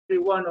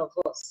one of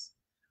us.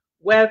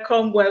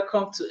 Welcome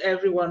to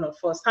every one of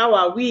us. How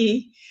are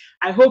we?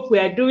 I hope we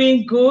are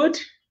doing good.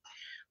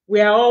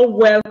 We are all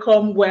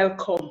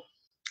welcome.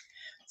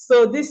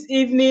 So this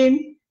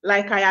evening,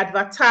 like I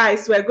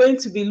advertised, we're going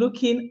to be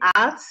looking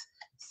at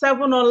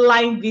 7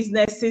 online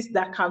businesses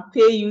that can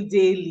pay you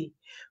daily.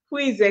 Who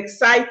is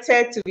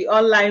excited to be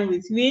online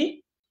with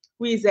me?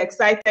 Who is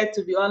excited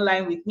to be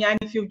online with me? And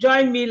if you've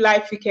joined me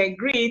live, you can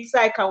greet so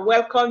I can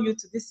welcome you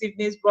to this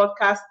evening's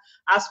broadcast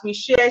as we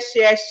share.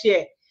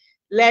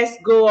 Let's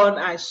go on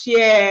and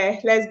share.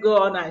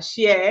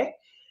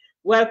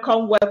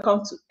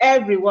 Welcome to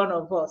every one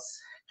of us.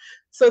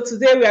 So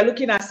today we are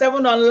looking at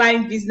 7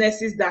 online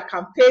businesses that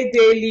can pay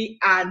daily,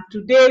 and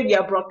today we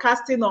are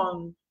broadcasting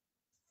on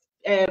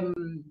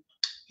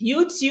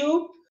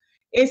YouTube,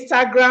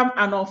 Instagram,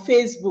 and on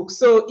Facebook.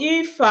 So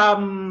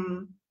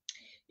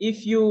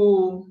if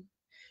you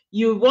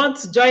want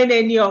to join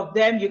any of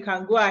them, you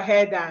can go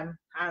ahead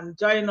and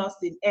join us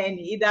in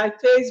any, either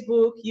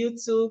Facebook,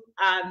 YouTube,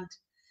 and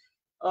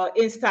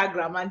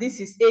Instagram. And this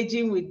is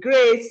Aging with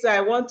Grace. So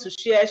I want to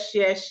share.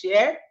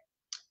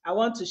 I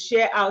want to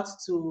share out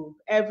to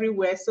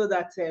everywhere so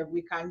that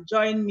we can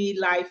join me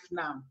live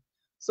now.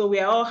 So we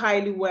are all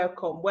highly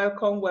welcome.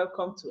 Welcome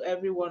to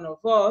every one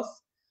of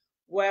us.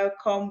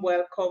 Welcome.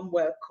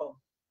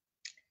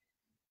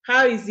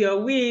 How is your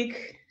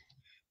week?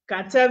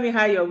 Can tell me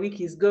how your week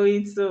is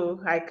going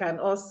so I can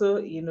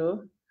also,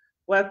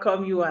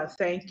 welcome you and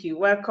thank you.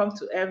 Welcome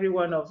to every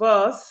one of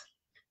us.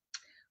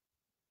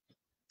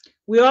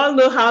 We all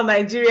know how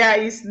Nigeria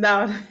is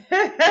now.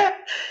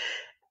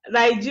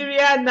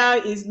 Nigeria now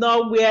is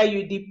not where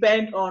you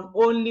depend on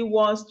only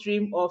one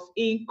stream of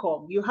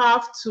income. You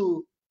have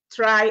to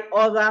try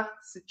other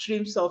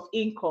streams of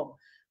income.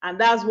 And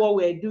that's what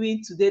we're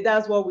doing today.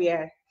 That's what we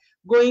are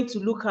going to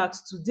look at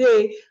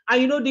today.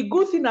 And the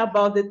good thing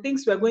about the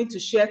things we're going to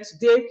share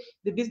today,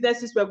 the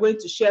businesses we're going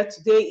to share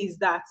today, is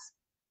that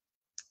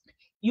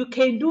you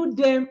can do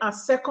them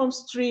as second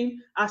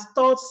stream, as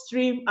third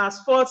stream,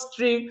 as fourth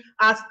stream,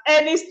 as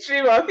any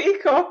stream of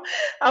income.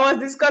 I was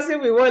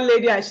discussing with one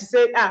lady and she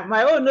said,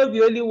 my own no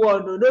be only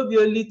one, no be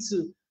only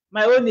 2.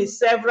 My own is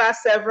several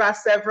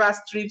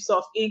streams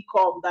of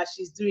income that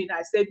she's doing.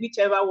 I said,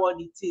 whichever one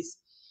it is,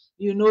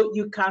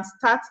 you can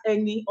start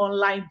any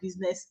online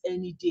business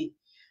any day.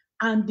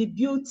 And the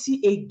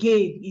beauty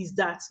again is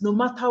that no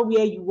matter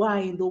where you are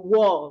in the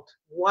world,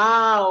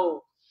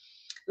 wow,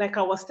 like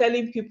I was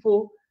telling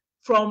people,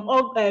 from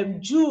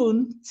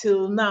June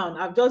till now,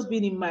 I've just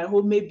been in my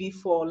home maybe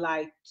for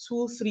like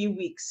 2-3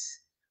 weeks,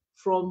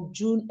 from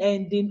June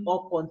ending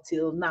up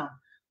until now.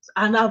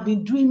 And I've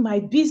been doing my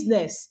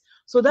business.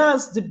 So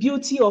that's the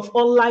beauty of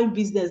online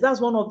business.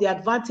 That's one of the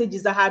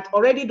advantages. I had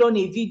already done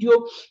a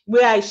video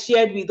where I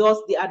shared with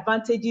us the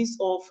advantages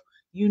of,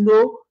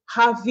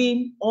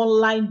 having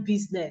online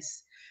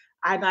business.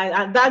 And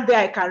that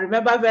day I can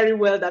remember very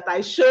well that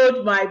I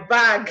showed my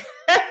bag.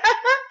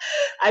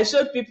 I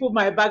showed people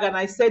my bag and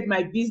I said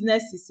my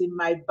business is in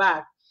my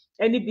bag.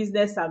 Any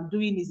business I'm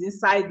doing is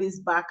inside this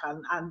bag,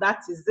 and that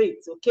is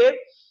it, okay?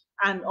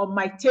 And on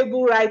my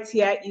table right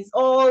here is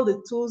all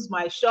the tools,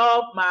 my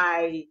shop,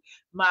 my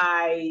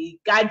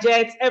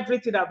gadgets,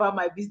 everything about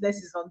my business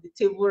is on the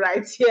table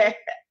right here.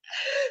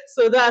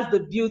 So that's the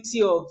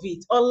beauty of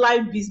it.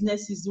 Online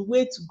business is the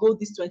way to go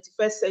this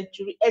 21st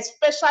century,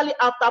 especially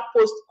after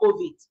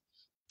post-COVID.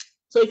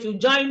 So if you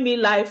join me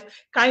live,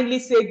 kindly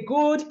say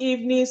good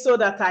evening so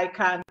that I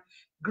can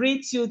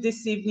greet you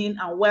this evening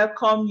and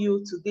welcome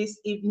you to this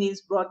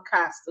evening's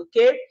broadcast,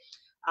 okay?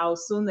 I'll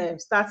soon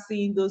start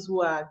seeing those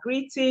who are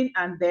greeting,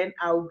 and then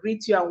I'll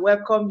greet you and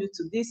welcome you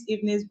to this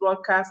evening's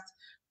broadcast.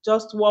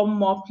 Just one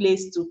more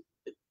place to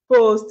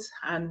post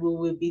and we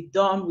will be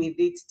done with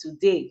it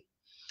today.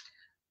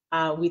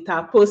 With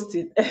our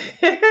posting.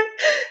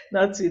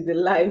 Not with the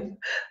live.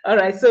 All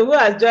right, so who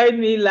has joined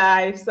me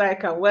live so I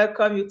can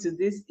welcome you to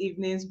this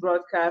evening's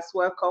broadcast?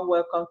 Welcome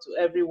to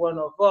every one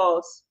of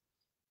us.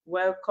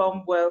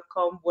 Welcome. All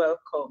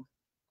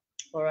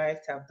right,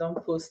 I've done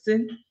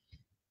posting.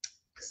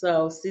 So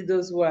I'll see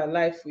those who are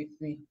live with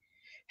me.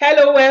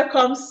 Hello,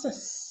 welcome,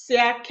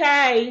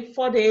 Siakai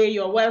Fode,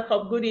 you're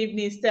welcome. Good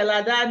evening,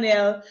 Stella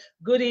Daniel.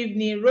 Good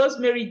evening,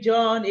 Rosemary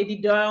John,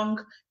 Eddie Dong,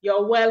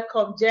 you're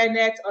welcome.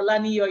 Janet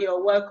Olaniyo,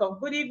 you're welcome.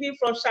 Good evening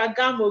from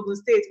Shagamu, Ogun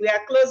State. We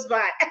are close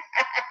by.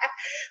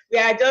 We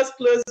are just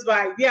close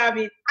by. We are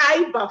in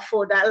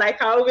Ibafoda,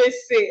 like I always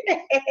say.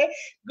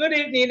 Good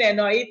evening,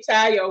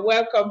 Enoita, you're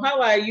welcome. How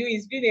are you?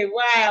 It's been a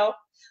while.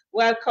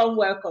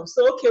 Welcome.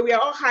 So, okay, we are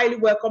all highly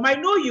welcome. I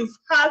know you've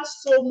heard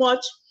so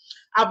much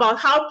about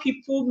how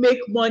people make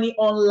money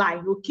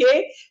online,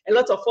 okay? A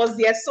lot of us,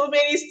 there are so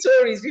many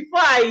stories.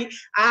 Before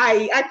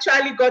I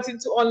actually got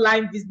into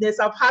online business,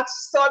 I've had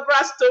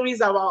several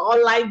stories about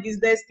online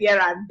business here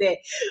and there.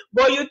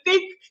 But you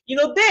think,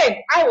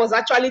 then I was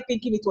actually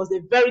thinking it was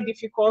a very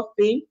difficult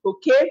thing,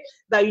 okay?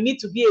 That you need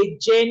to be a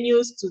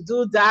genius to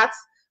do that.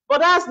 But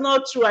that's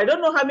not true. I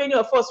don't know how many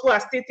of us who are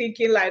still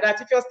thinking like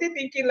that. If you're still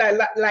thinking like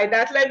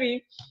that, let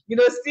me,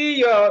 see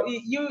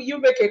you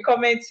make a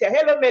comment here.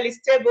 Hello, Melly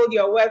Stable,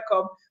 you're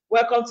welcome.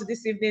 Welcome to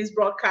this evening's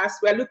broadcast.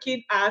 We're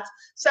looking at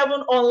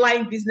 7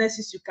 online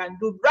businesses you can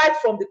do right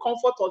from the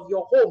comfort of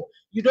your home.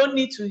 You don't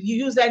need to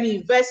use any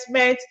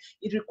investment.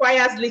 It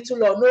requires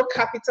little or no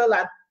capital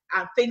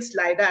and things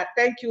like that.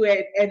 Thank you,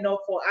 Eno,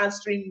 for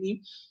answering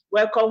me.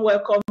 Welcome,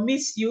 welcome.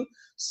 Miss you.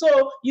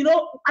 So, you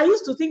know, I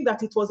used to think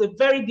that it was a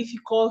very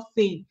difficult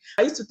thing.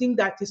 I used to think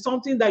that it's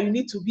something that you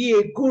need to be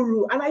a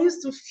guru. And I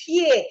used to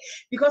fear,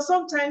 because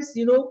sometimes,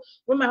 you know,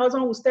 when my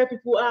husband would tell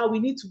people, we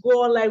need to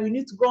go online, we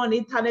need to go on the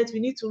internet, we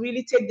need to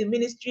really take the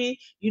ministry,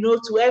 you know,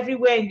 to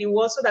everywhere in the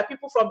world, so that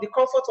people from the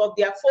comfort of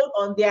their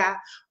phone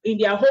in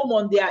their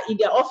home, in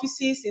their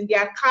offices, in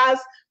their cars,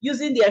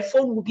 using their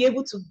phone, will be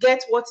able to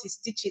get what he's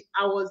teaching.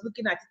 I was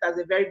looking at it as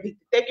a very big,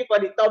 thank you for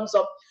the thumbs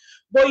up.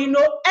 But you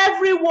know,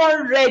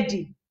 everyone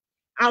ready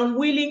and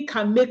willing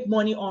can make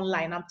money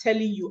online, I'm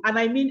telling you. And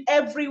I mean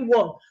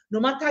everyone, no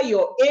matter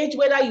your age,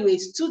 whether you're a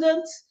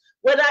student,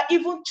 whether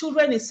even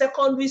children in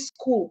secondary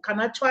school can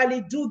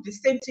actually do the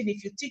same thing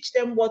if you teach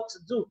them what to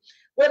do.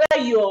 Whether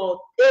you're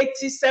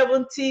 80,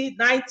 70,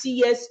 90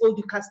 years old,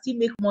 you can still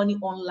make money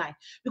online,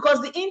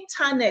 because the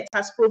internet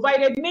has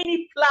provided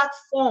many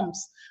platforms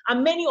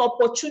and many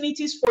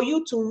opportunities for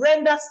you to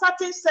render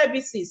certain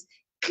services,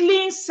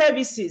 clean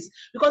services.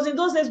 Because in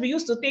those days, we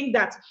used to think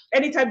that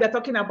anytime they're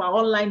talking about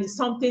online is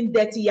something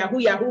dirty,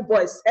 Yahoo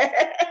boys.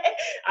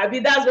 I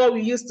mean, that's what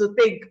we used to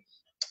think.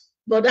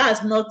 But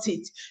that's not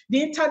it.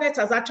 The internet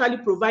has actually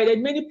provided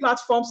many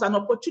platforms and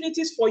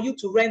opportunities for you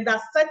to render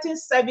certain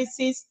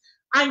services,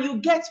 and you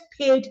get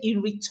paid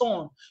in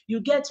return. You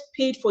get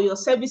paid for your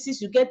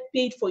services, you get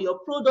paid for your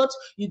products,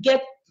 you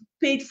get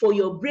paid for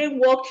your brain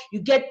work,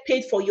 you get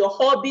paid for your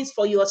hobbies,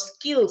 for your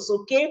skills,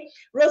 okay?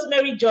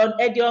 Rosemary John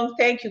Edion,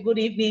 thank you, good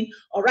evening.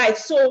 All right,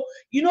 so,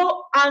 you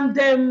know,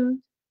 and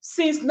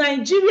since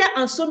Nigeria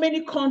and so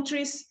many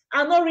countries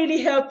are not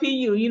really helping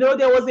you, you know,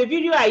 there was a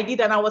video I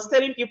did and I was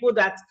telling people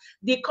that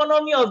the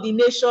economy of the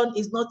nation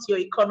is not your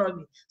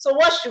economy. So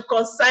what should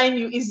concern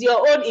you is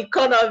your own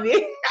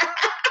economy.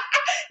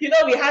 You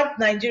know, we have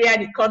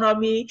Nigerian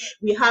economy,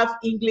 we have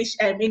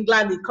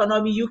England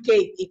economy, UK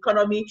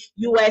economy,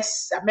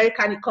 US,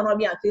 American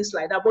economy, and things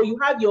like that. But you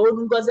have your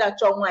own Ngozi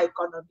Achonwa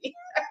economy.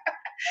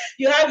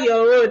 You have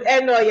your own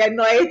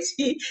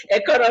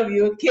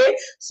economy, okay?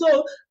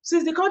 So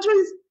since the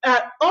countries,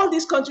 all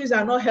these countries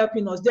are not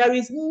helping us, there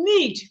is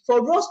need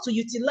for us to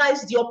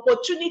utilize the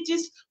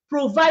opportunities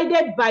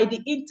provided by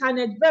the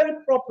internet very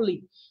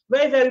properly,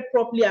 very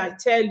properly, I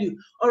tell you.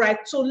 All right,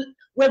 so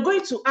we're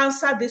going to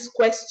answer this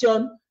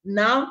question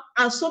now,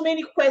 and so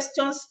many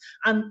questions,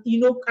 and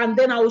you know, and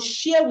then I will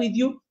share with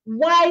you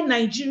why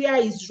Nigeria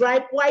is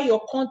ripe, why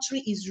your country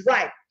is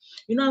ripe.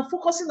 You know, I'm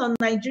focusing on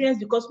Nigerians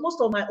because most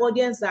of my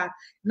audience are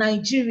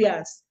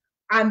Nigerians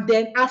and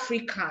then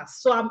Africans.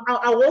 So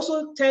I will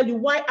also tell you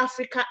why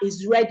Africa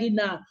is ready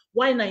now,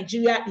 why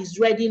Nigeria is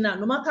ready now.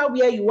 No matter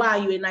where you are,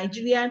 you're a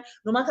Nigerian,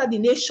 no matter the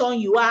nation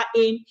you are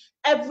in,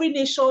 every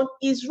nation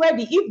is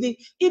ready.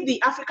 If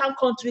the African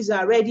countries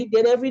are ready,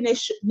 then every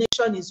nation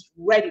is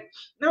ready.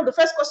 Now, the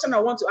first question I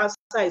want to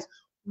answer is,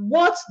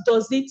 what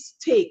does it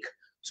take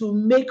to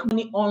make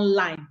money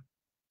online?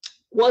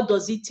 What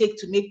does it take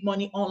to make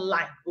money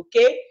online?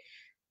 Okay,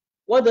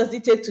 what does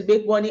it take to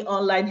make money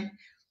online?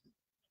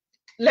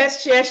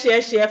 Let's share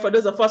for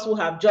those of us who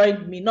have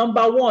joined me.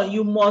 Number one,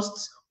 you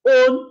must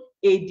own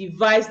a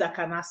device that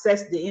can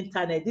access the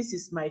internet. This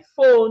is my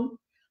phone,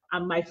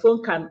 and my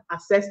phone can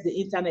access the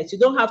internet. You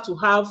don't have to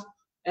have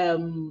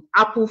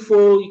Apple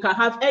phone. You can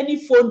have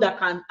any phone that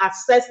can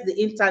access the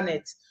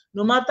internet,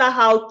 no matter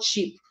how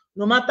cheap,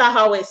 no matter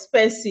how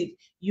expensive,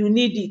 you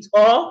need it.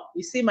 Or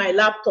you see my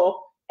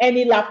laptop,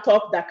 any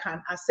laptop that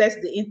can access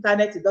the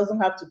internet. It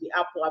doesn't have to be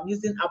Apple. I'm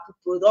using Apple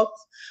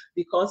products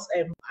because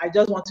I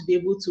just want to be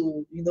able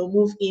to, you know,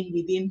 move in,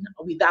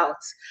 without.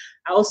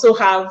 I also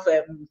have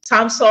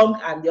Samsung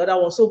and the other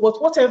one. So,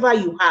 but whatever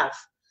you have,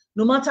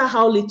 no matter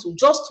how little,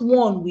 just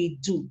one will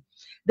do.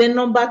 Then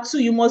number two,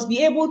 you must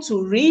be able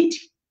to read.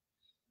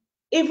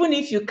 Even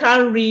if you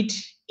can't read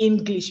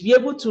English, be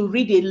able to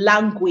read a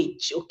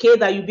language, okay,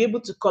 that you'll be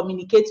able to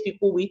communicate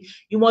people with.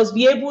 You must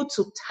be able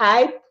to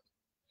type.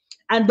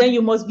 And then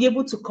you must be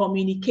able to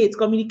communicate.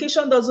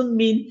 Communication doesn't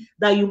mean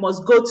that you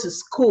must go to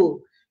school.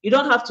 You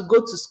don't have to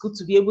go to school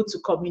to be able to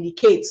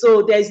communicate.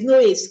 So there's no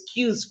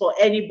excuse for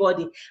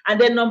anybody.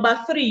 And then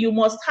number three, you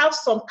must have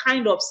some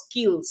kind of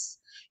skills.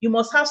 You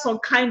must have some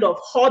kind of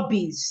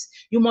hobbies.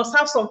 You must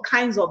have some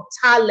kinds of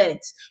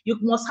talent. You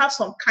must have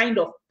some kind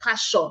of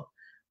passion.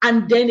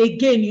 And then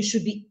again, you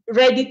should be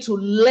ready to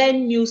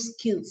learn new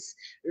skills,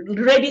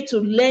 ready to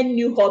learn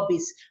new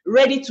hobbies,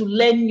 ready to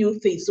learn new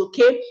things,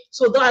 okay?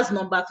 So that's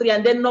number three.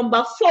 And then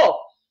number four,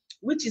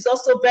 which is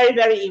also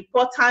very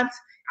important,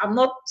 I'm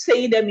not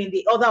saying them in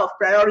the order of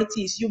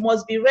priorities, you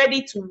must be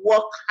ready to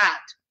work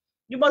hard.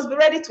 You must be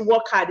ready to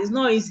work hard. It's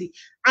not easy.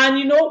 And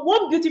you know,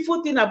 one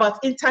beautiful thing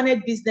about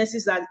internet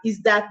businesses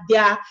is that they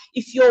are,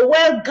 if you're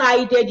well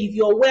guided, if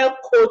you're well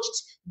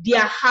coached, they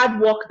are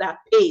hard work that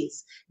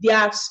pays. They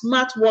are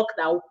smart work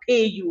that will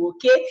pay you,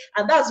 okay?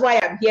 And that's why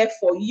I'm here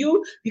for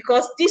you,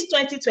 because this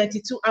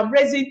 2022, I'm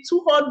raising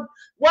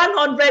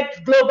 100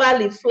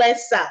 global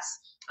influencers.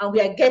 And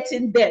we are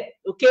getting them,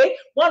 okay?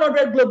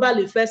 100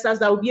 global influencers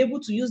that will be able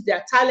to use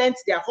their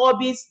talents, their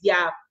hobbies,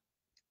 their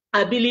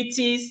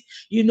abilities,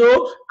 you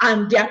know,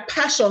 and their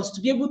passions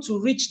to be able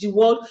to reach the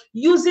world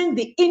using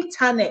the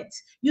internet.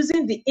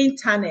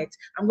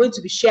 I'm going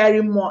to be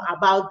sharing more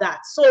about that.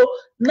 So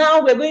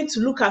now we're going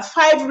to look at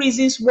 5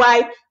 reasons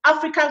why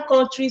African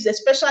countries,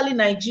 especially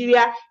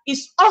Nigeria,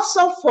 is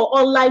awesome for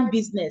online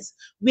business.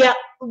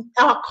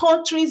 Our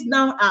countries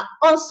now are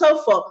awesome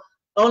for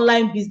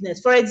online business.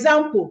 For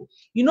example,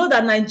 you know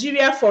that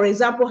Nigeria, for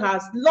example,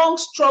 has long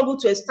struggled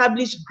to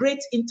establish great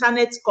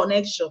internet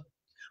connection.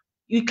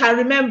 I can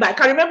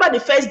remember the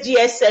first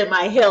GSM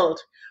I held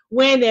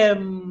when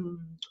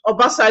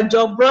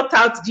Obasanjo brought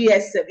out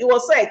GSM. It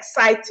was so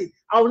exciting.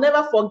 I'll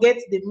never forget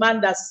the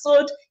man that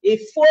sold a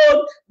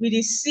phone with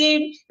the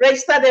SIM,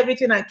 registered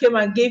everything, and came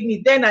and gave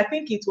me. Then I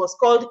think it was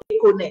called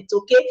Econet,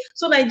 okay?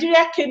 So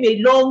Nigeria came a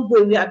long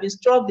way. We have been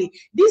struggling.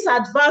 This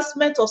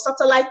advancement of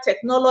satellite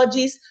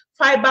technologies,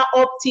 fiber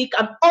optic,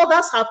 and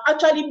others have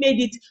actually made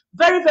it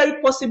very, very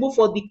possible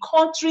for the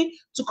country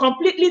to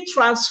completely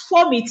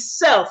transform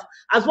itself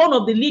as one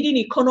of the leading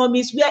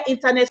economies where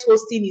internet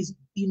hosting is,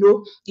 you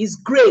know, is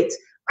great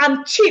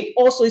and cheap.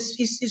 Also,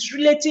 it's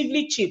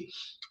relatively cheap.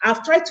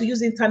 I've tried to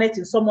use internet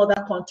in some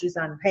other countries,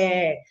 and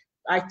hey,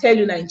 I tell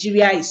you,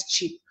 Nigeria is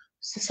cheap.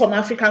 Some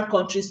African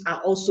countries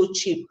are also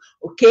cheap,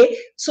 okay?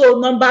 So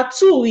number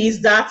 2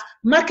 is that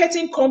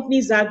marketing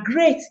companies are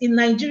great in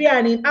Nigeria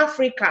and in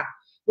Africa.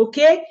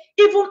 Okay,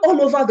 even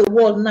all over the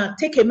world now.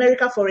 Take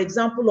America, for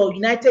example, or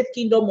United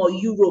Kingdom or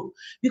Europe,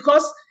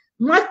 because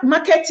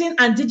marketing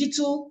and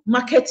digital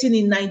marketing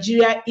in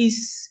Nigeria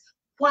is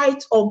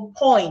quite on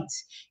point.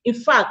 In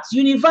fact,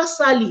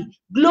 universally,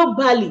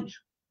 globally,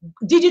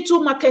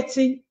 digital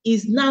marketing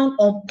is now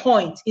on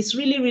point. It's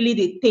really, really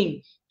the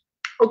thing.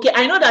 Okay,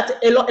 I know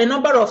that a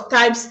number of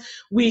times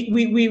we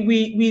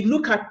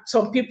look at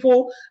some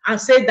people and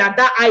say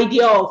that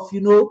idea of,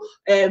 you know,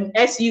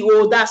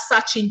 SEO, that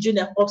search engine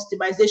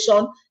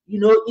optimization, you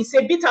know, it's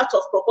a bit out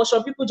of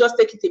proportion. People just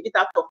take it a bit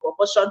out of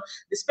proportion.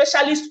 The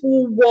specialists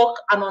who work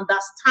and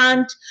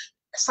understand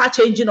search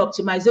engine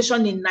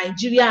optimization in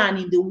Nigeria and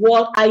in the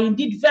world are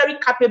indeed very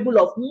capable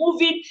of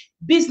moving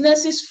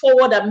businesses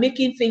forward and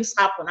making things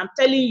happen. I'm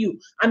telling you,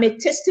 I'm a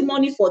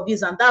testimony for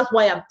this, and that's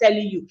why I'm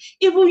telling you.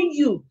 Even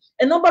you,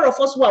 a number of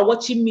us who are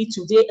watching me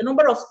today, a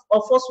number of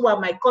us who are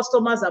my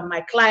customers and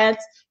my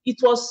clients, it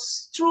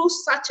was through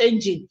search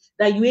engine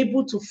that you're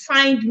able to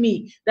find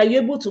me, that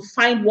you're able to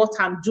find what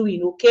I'm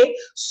doing, okay?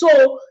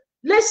 So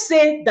let's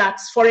say that,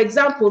 for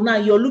example, now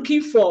you're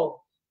looking for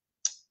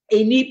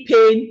a knee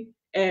pain,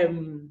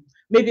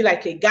 maybe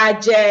like a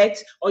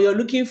gadget, or you're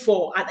looking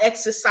for an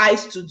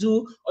exercise to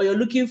do, or you're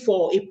looking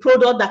for a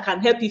product that can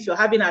help if you're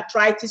having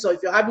arthritis or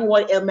if you're having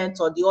one ailment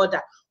or the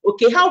other.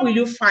 Okay, how will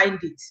you find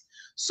it?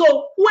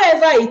 So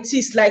whoever it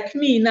is, like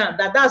me now,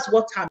 that's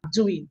what I'm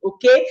doing,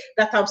 okay?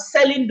 That I'm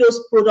selling those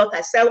products.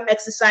 I sell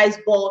exercise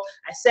ball,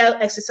 I sell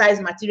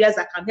exercise materials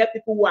that can help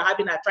people who are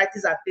having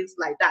arthritis and things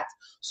like that.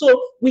 So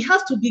we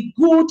have to be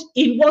good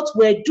in what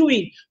we're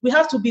doing. We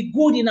have to be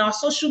good in our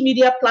social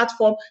media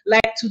platform.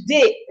 Like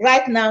today,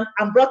 right now,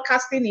 I'm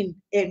broadcasting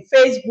in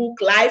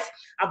Facebook Live,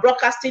 I'm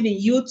broadcasting in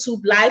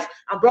YouTube Live,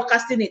 I'm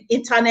broadcasting in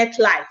Internet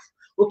Live,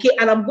 okay?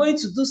 And I'm going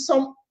to do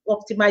some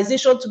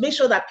optimization to make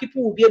sure that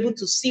people will be able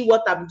to see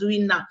what I'm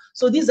doing now.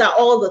 So these are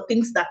all the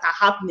things that are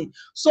happening.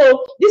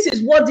 So this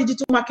is what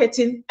digital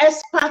marketing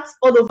experts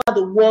all over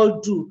the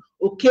world do.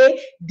 Okay,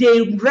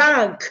 they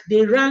rank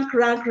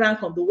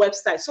on the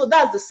website. So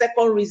that's the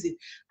second reason.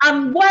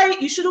 And why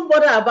you shouldn't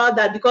bother about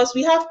that, because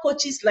we have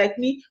coaches like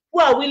me who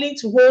are willing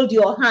to hold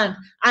your hand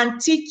and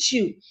teach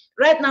you.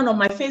 Right now on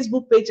my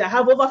Facebook page, I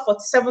have over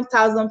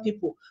 47,000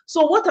 people.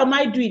 So what am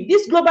I doing?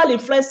 These global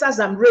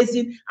influencers I'm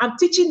raising, I'm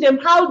teaching them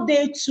how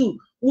they too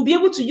will be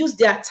able to use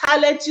their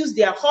talent, use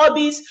their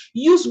hobbies,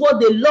 use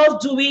what they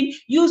love doing,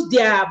 use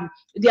their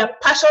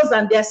passions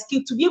and their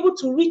skill to be able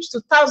to reach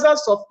to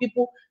thousands of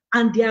people,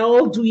 and they are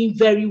all doing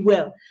very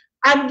well.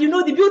 And you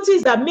know, the beauty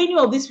is that many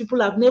of these people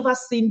have never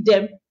seen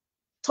them,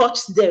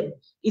 touch them.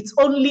 It's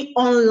only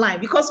online,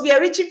 because we are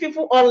reaching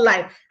people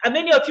online. And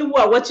many of you who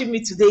are watching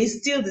me today is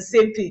still the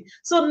same thing.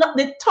 So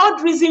the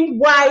third reason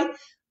why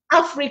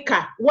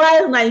Africa, why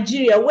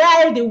Nigeria,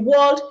 why the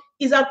world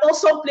is an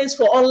awesome place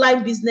for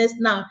online business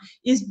now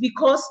is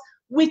because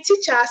we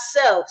teach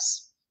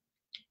ourselves.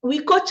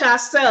 We coach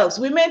ourselves,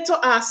 we mentor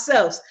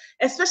ourselves,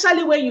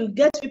 especially when you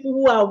get people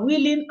who are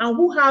willing and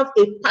who have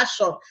a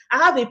passion. I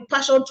have a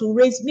passion to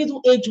raise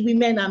middle-aged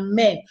women and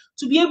men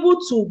to be able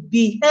to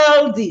be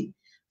healthy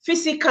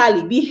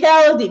physically, be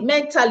healthy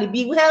mentally,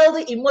 be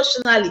healthy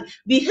emotionally,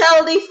 be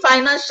healthy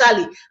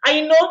financially, and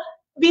you know,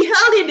 be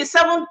healthy in the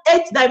 7,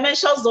 8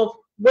 dimensions of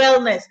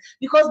wellness,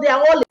 because they are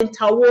all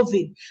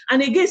interwoven.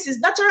 And again, since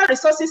natural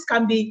resources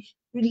can be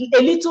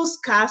a little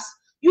scarce,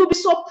 you'll be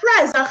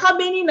surprised at how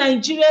many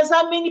Nigerians,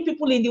 how many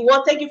people in the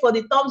world, thank you for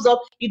the thumbs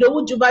up,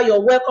 Idowu Juba, you're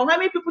welcome, how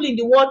many people in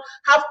the world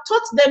have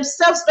taught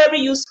themselves very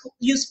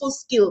useful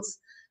skills.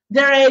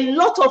 There are a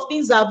lot of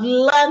things I've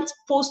learned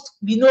post,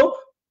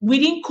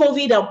 within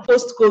COVID and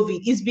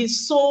post-COVID. It's been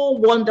so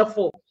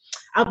wonderful.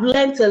 I've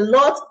learned a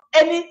lot.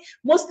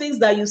 Most things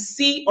that you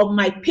see on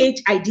my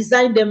page, I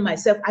designed them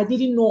myself. I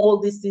didn't know all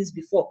these things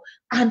before.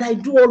 And I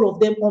do all of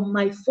them on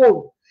my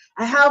phone.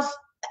 I have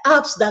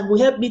apps that will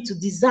help me to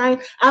design,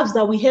 apps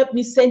that will help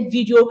me send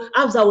video,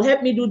 apps that will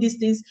help me do these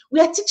things. We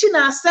are teaching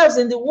ourselves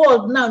in the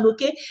world now,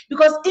 okay?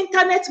 Because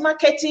internet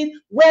marketing,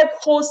 web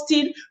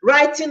hosting,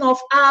 writing of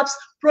apps,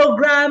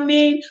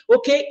 programming,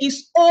 okay,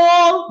 is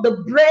all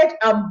the bread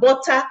and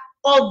butter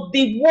of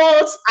the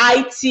world's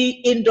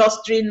IT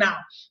industry now.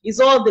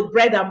 It's all the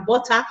bread and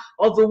butter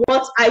of the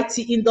world's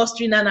IT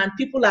industry now, and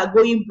people are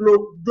going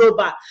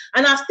global.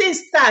 And as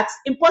things start,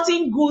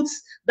 importing goods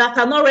that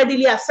are not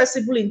readily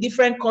accessible in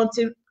different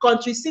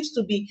countries seems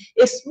to be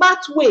a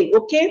smart way,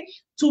 okay,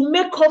 to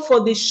make up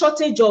for the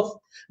shortage of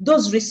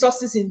those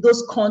resources in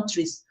those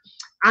countries.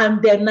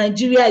 And then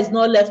Nigeria is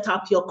not left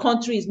out, your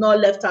country is not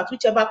left out.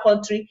 Whichever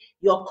country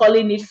you're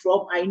calling it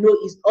from, I know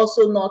is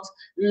also not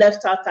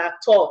left out at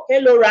all.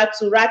 Hello,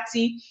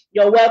 Rati,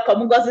 you're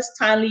welcome. Ngozi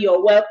Stanley,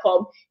 you're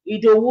welcome.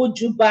 Idowu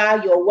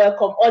Juba, you're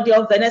welcome.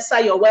 Odion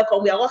Vanessa, you're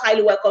welcome. We are all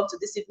highly welcome to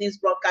this evening's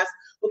broadcast.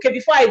 Okay,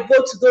 before I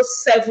go to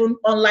those 7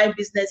 online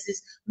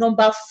businesses,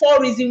 number 4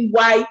 reason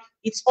why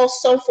it's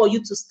awesome for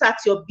you to start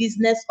your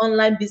business,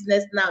 online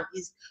business now,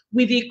 is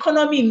with the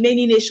economy in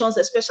many nations,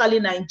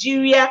 especially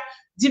Nigeria,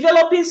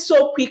 developing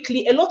so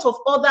quickly. A lot of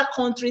other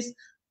countries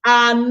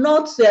are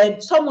not,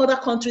 some other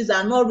countries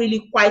are not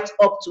really quite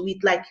up to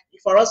it, like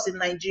for us in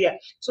Nigeria.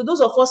 So those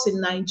of us in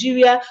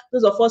Nigeria,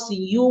 those of us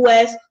in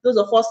US, those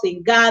of us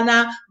in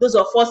Ghana, those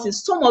of us in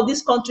some of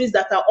these countries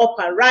that are up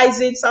and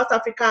rising, South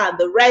Africa and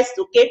the rest,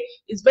 okay,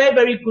 it's very,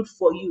 very good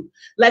for you.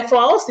 Like for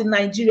us in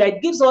Nigeria,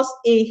 it gives us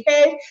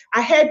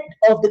ahead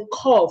of the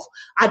curve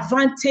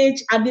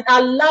advantage, and it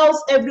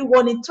allows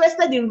everyone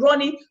interested in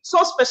running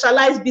so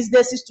specialized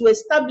businesses to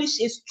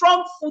establish a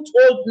strong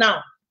foothold now.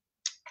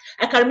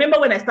 I can remember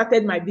when I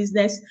started my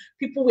business,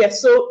 people were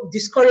so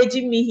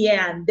discouraging me here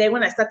and then.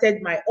 When I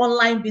started my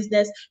online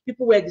business,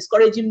 people were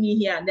discouraging me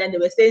here and then. They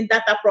were saying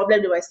data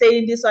problem, they were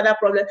saying this other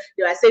problem,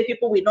 they were saying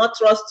people will not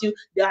trust you,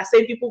 they were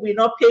saying people will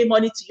not pay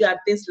money to you and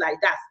things like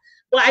that.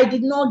 But I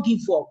did not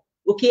give up,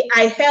 okay?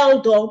 I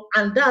held on,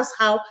 and that's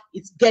how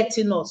it's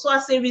getting on. So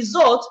as a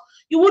result,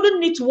 you wouldn't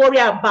need to worry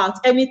about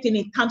anything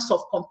in terms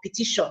of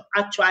competition,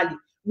 actually,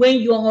 when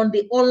you're on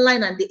the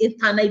online and the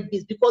internet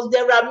business, because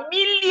there are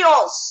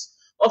millions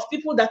of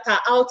people that are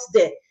out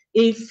there.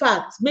 In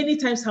fact, many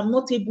times I'm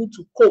not able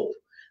to cope.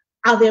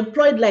 I've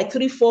employed like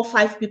 3, 4,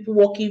 5 people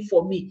working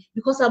for me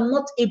because I'm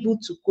not able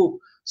to cope.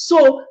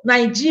 So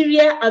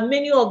Nigeria and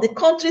many of the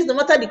countries, no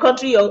matter the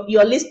country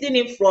you're listening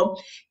in from,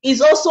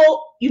 is also,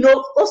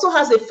 also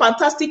has a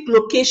fantastic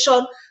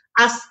location,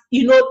 as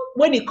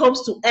when it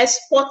comes to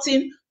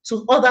exporting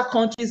to other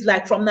countries,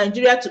 like from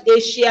Nigeria to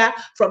Asia,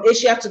 from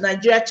Asia to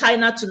Nigeria,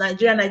 China to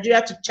Nigeria,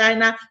 Nigeria to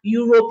China,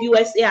 Europe,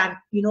 USA, and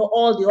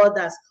all the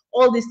others.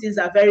 All these things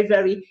are very,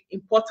 very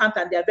important,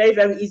 and they're very,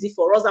 very easy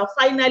for us. And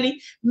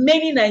finally,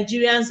 many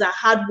Nigerians are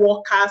hard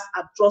workers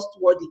and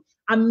trustworthy,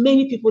 and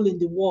many people in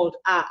the world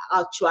are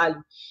actually.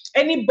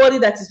 Anybody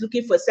that is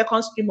looking for a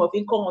second stream of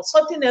income or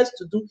something else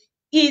to do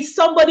is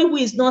somebody who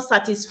is not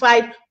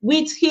satisfied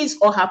with his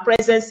or her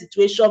present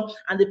situation,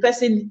 and the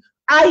person,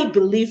 I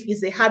believe,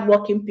 is a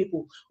hardworking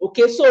people.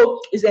 Okay, so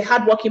is a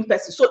hardworking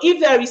person. So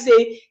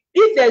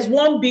if there's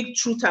one big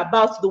truth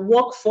about the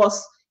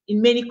workforce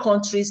in many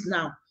countries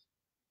now,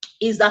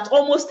 is that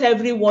almost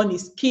everyone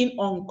is keen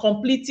on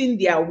completing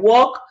their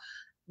work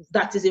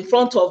that is in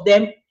front of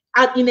them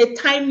and in a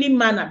timely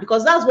manner,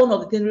 because that's one of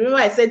the things. Remember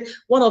I said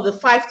one of the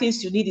 5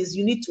 things you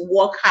need to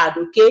work hard,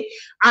 okay?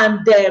 And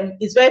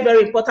it's very,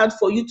 very important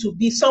for you to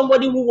be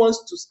somebody who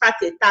wants to start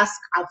a task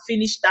and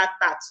finish that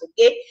task,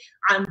 okay?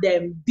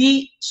 And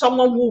be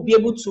someone who will be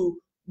able to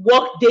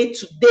work day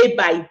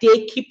by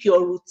day, keep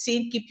your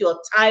routine, keep your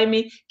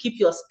timing, keep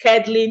your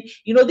scheduling.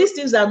 These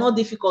things are not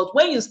difficult.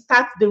 When you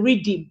start the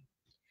reading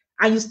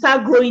and you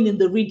start growing in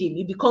the reading,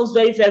 it becomes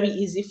very, very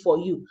easy for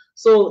you.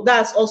 So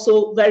that's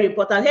also very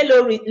important.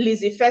 Hello,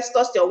 Lizzie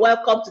Festus, you're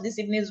welcome to this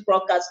evening's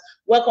broadcast.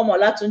 Welcome,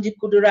 Olatunji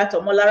Kudurat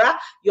Omolara.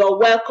 You're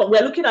welcome.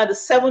 We're looking at the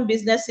 7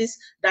 businesses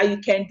that you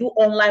can do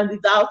online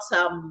without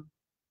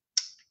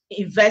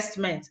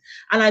investment.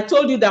 And I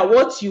told you that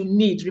what you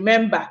need,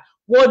 remember,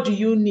 what do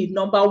you need?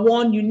 Number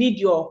 1, you need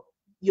your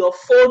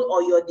phone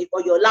or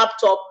your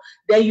laptop.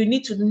 Then you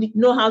need to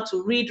know how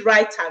to read,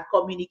 write, and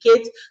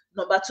communicate.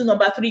 Number 2,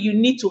 number 3, you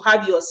need to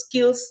have your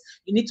skills,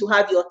 you need to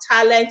have your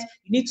talent,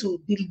 you need to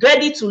be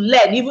ready to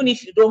learn, even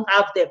if you don't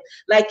have them.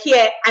 Like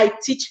here, I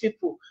teach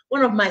people.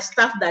 One of my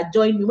staff that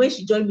joined me, when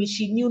she joined me,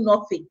 she knew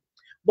nothing.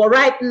 But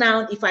right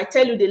now, if I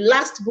tell you the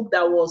last book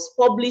that was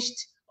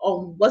published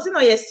was it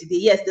not yesterday?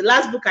 Yes, the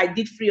last book I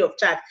did free of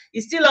charge.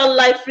 It's still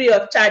online free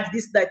of charge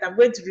this night. I'm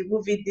going to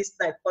remove it this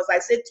night because I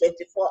said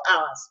 24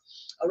 hours.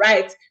 All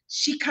right.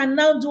 She can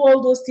now do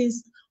all those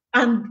things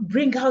and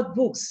bring out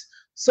books.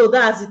 So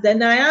that's it.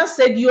 And I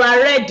said, you are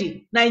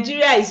ready.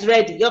 Nigeria is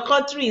ready. Your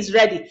country is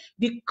ready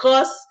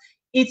because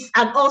it's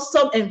an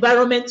awesome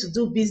environment to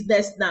do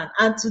business now.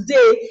 And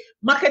today,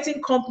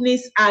 marketing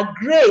companies are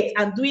great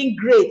and doing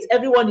great.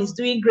 Everyone is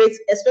doing great,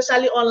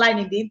 especially online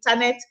in the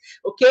internet.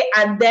 Okay.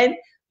 And then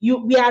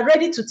we are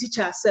ready to teach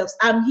ourselves.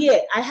 I'm here.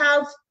 I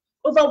have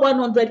over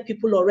 100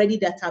 people already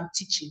that I'm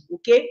teaching.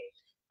 Okay.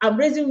 I'm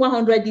raising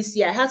 100 this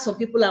year. I had some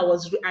people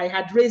I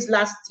had raised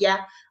last year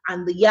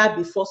and the year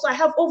before. So I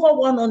have over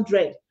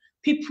 100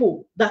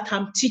 people that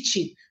I'm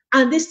teaching.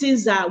 And these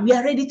things we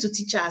are ready to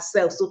teach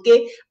ourselves,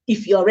 okay?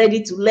 If you're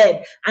ready to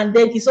learn. And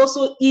then it's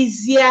also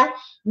easier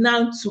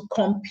now to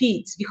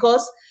compete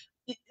because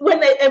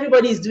when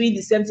everybody is doing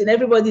the same thing,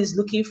 everybody is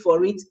looking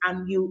for it,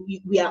 and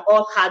we are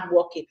all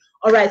hardworking.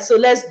 All right, so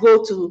let's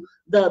go to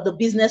the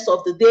business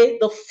of the day.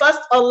 The first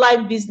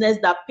online business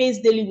that pays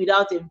daily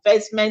without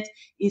investment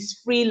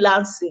is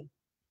freelancing.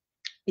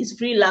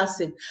 It's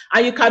freelancing,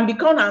 and you can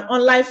become an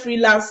online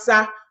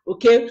freelancer.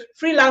 Okay,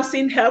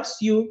 freelancing helps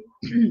you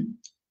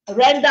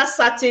render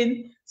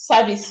certain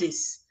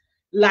services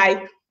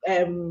like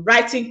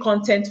writing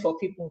content for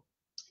people.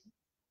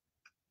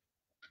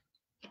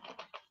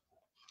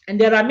 And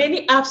there are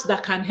many apps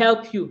that can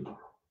help you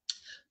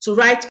to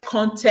write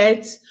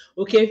content.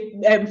 Okay,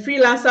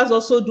 freelancers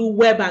also do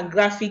web and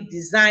graphic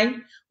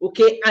design.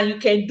 Okay, and you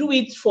can do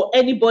it for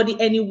anybody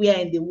anywhere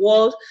in the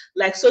world,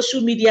 like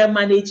social media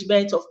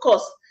management. Of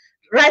course,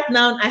 right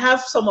now I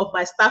have some of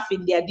my staff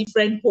in their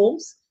different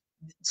homes.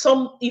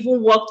 Some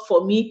even worked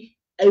for me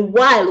a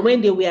while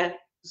when they were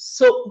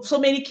so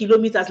many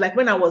kilometers. Like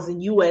when I was in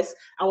US,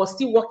 I was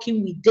still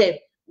working with them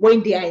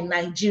when they are in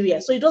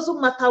Nigeria. So it doesn't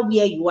matter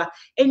where you are,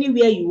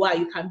 anywhere you are,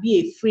 you can be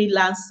a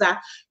freelancer.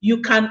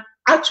 You can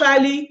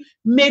actually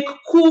make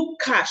cool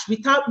cash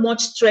without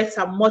much stress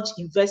and much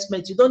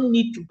investment. You don't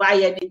need to buy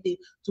anything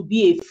to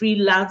be a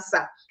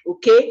freelancer,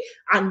 okay?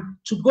 And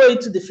to go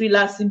into the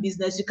freelancing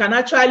business, you can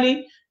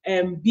actually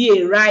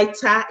be a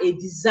writer, a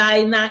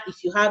designer,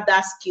 if you have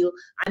that skill.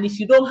 And if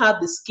you don't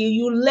have the skill,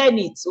 you learn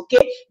it,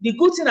 okay? The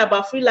good thing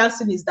about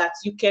freelancing is that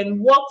you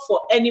can work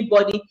for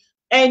anybody,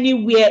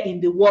 anywhere in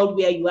the world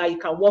where you are. You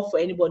can work for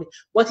anybody,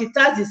 but it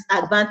has its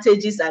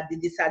advantages and the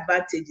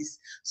disadvantages.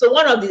 So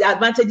one of the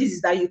advantages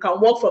is that you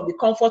can work from the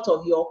comfort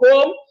of your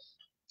home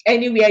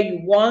anywhere you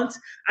want,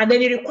 and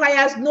then it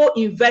requires no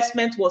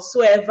investment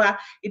whatsoever.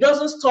 It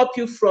doesn't stop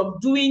you from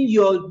doing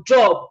your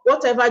job,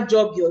 whatever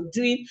job you're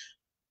doing,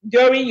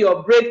 during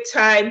your break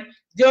time,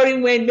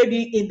 during when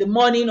maybe in the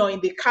morning or in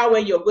the car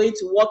when you're going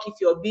to work, if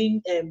you're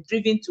being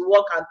driven to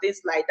work and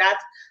things like that.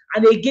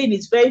 And again,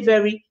 it's very,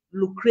 very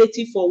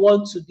lucrative for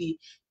one to be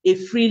a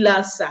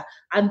freelancer.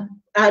 And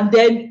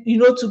then, you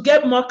know, to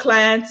get more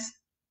clients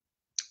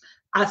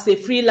as a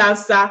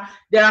freelancer,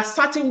 there are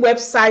certain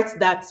websites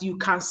that you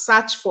can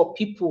search for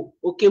people,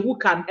 okay, who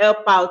can help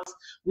out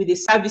with the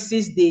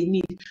services they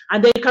need.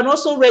 And then you can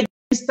also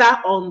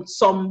register on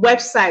some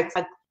websites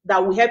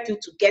that will help you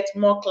to get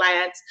more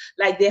clients.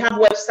 Like they have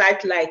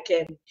websites like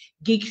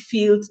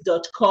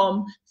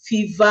Geekfield.com,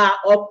 Fiverr,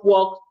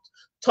 Upwork,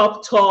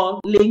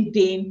 TopTal,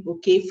 LinkedIn,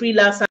 okay,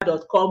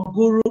 freelancer.com,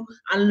 Guru,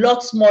 and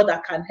lots more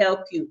that can help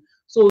you.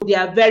 So they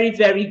are very,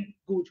 very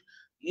good,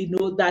 you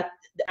know, that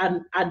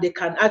and they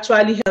can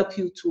actually help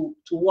you to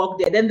work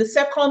there. Then the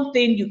second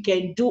thing you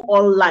can do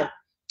online,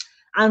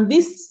 and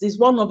this is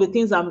one of the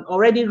things I'm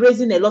already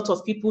raising a lot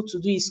of people to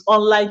do, is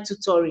online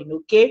tutoring,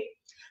 okay?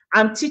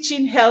 I'm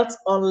teaching health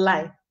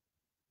online.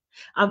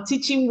 I'm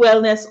teaching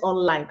wellness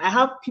online. I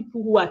have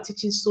people who are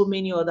teaching so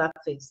many other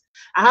things.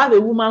 I have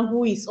a woman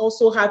who is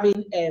also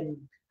having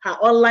her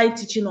online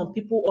teaching on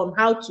people on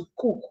how to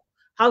cook,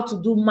 how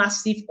to do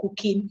massive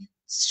cooking,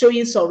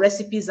 showing some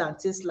recipes and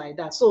things like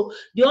that. So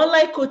the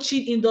online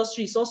coaching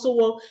industry is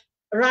also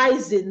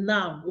rising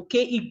now,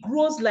 okay? It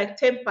grows like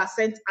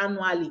 10%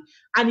 annually,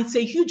 and it's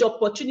a huge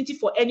opportunity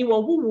for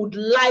anyone who would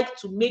like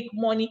to make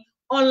money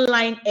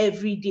online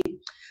every day.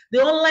 The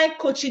online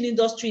coaching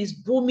industry is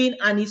booming,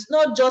 and it's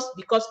not just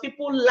because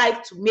people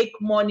like to make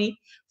money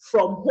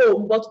from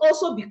home, but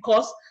also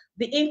because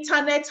the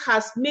internet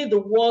has made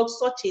the world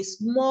such a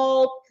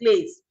small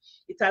place.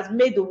 It has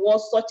made the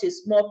world such a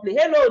small place.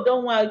 Hello,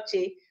 don't worry,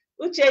 Uche.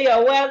 Uche,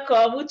 you're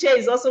welcome. Uche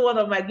is also one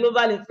of my global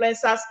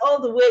influencers all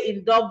the way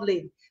in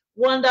Dublin.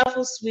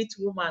 Wonderful, sweet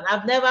woman.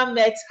 I've never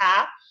met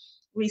her.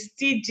 We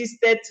still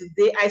gisted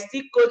today. I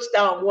still coached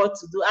her on what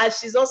to do, and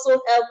she's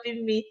also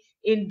helping me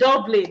in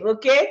Dublin,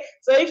 okay?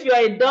 So if you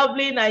are in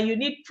Dublin and you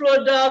need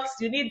products,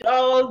 you need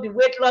all the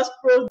weight loss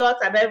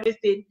products and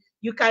everything,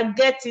 you can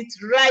get it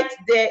right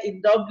there in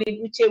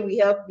Dublin. Uche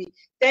will help me.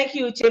 Thank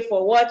you, Uche,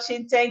 for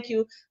watching. Thank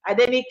you.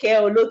 Adenike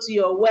Olotu,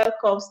 you're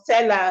welcome.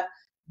 Stella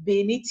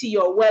Beniti,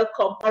 you're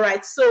welcome. All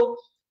right, so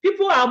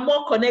people are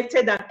more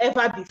connected than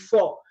ever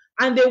before,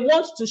 and they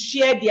want to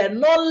share their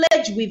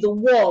knowledge with the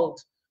world.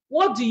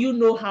 What do you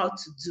know how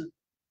to do?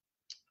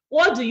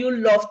 What do you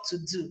love to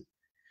do?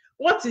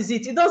 What is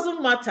it? It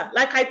doesn't matter.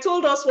 Like I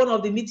told us one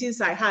of the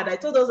meetings I had, I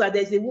told us that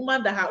there's a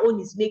woman that her own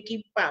is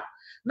making pap.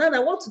 Now I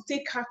want to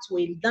take her to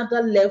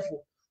another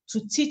level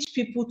to teach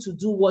people to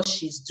do what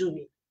she's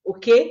doing.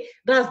 Okay,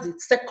 that's the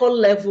second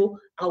level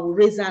I will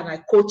raise her and I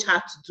coach her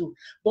to do.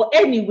 But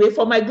anyway,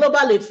 for my global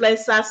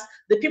influencers,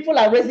 the people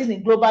I'm raising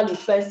in global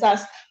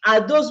influencers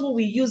are those who will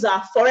use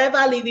our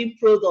forever living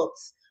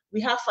products.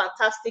 We have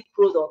fantastic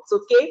products,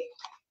 okay?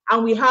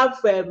 And we have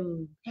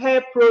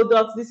hair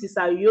products. This is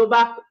our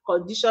Yoba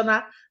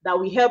conditioner that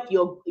will help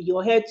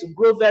your hair to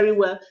grow very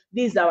well.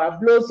 These are our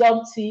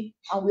Blossom tea,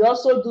 and we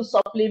also do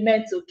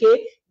supplements,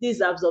 okay?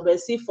 These are Absorben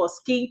C for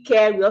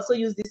skincare. We also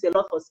use this a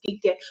lot for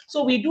skincare.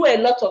 So we do a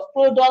lot of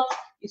products.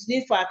 It's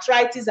needed for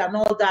arthritis and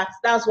all that.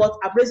 That's what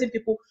I'm raising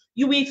people.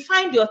 You will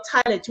find your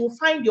talent. You will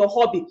find your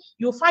hobby.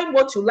 You'll find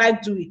what you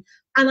like doing.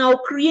 And I'll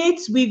create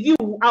with you,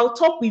 I'll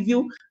talk with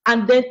you,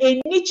 and then a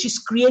niche is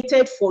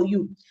created for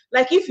you.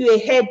 Like if you're a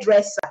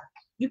hairdresser,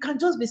 you can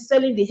just be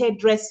selling the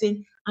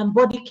hairdressing and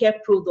body care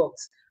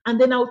products. And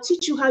then I'll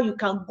teach you how you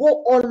can go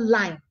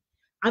online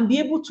and be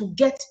able to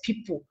get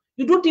people.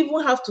 You don't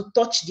even have to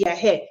touch their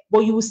hair,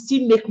 but you will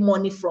still make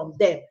money from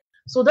them.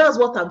 So that's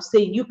what I'm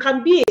saying. You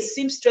can be a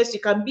seamstress,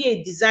 you can be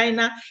a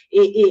designer,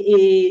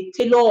 a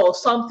tailor or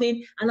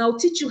something, and I'll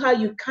teach you how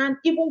you can,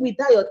 even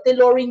without your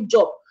tailoring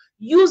job,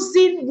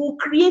 we'll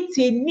create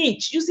a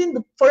niche using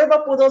the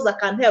forever products that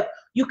can help.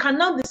 You can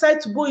now decide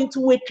to go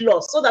into weight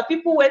loss so that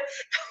people went.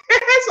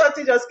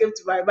 Something just came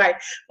to my mind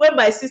when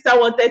my sister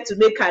wanted to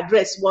make her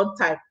dress one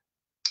time,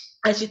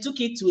 and she took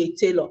it to a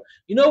tailor.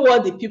 You know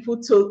what the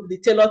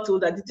tailor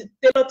told her? The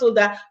tailor told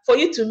her, for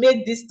you to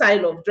make this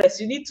style of dress,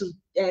 you need to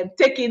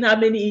take in how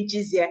many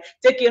inches here,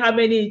 take in how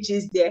many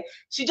inches there.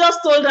 She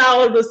just told her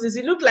all those things.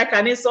 It looked like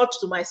an insult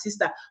to my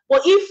sister.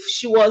 But if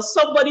she was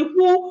somebody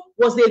who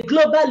was a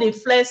global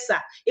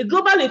influencer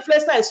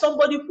is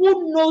somebody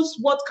who knows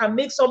what can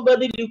make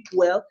somebody look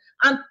well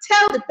and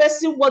tell the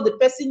person what the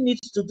person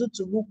needs to do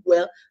to look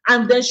well,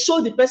 and then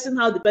show the person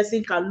how the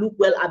person can look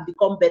well and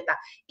become better.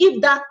 If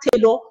that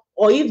tailor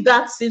or if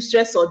that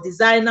seamstress or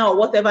designer or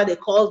whatever they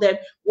call them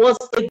was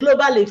a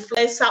global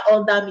influencer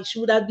under me, she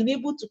would have been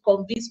able to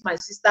convince my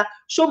sister,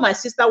 show my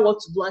sister what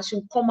to do, and she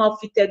would come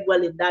out fitted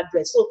well in that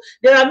dress. So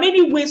there are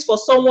many ways for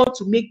someone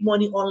to make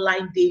money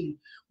online daily,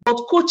 but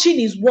coaching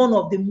is one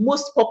of the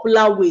most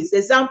popular ways.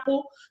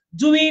 Example,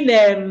 doing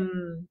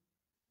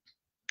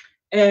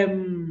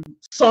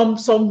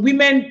some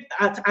women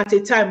at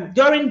a time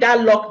during the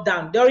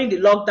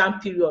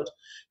lockdown period,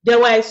 there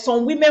were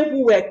some women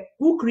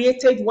who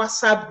created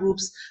WhatsApp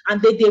groups,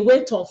 and they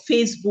went on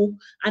Facebook,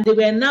 and they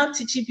were now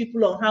teaching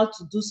people on how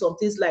to do some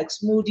things like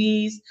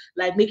smoothies,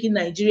 like making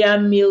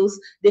Nigerian meals.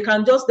 There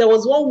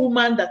was one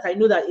woman that I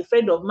know that a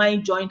friend of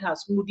mine joined her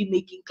smoothie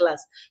making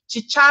class.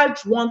 She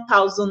charged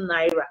 1,000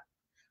 naira,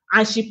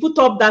 and she put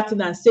up that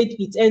thing and said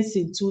it ends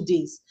in 2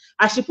 days.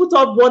 And she put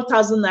up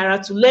 1,000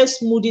 naira to learn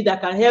smoothie that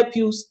can help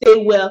you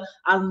stay well,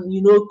 and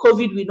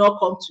COVID will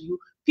not come to you.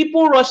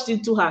 People rushed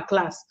into her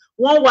class.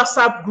 One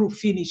WhatsApp group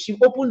finished. She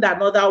opened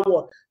another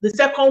one. The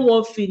second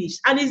one finished.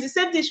 And it's the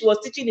same thing she was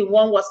teaching in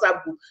one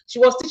WhatsApp group. She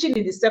was teaching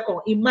in the second.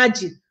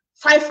 Imagine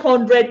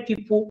 500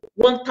 people,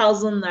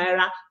 1,000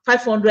 naira,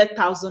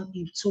 500,000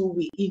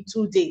 in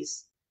 2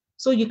 days.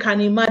 So you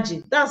can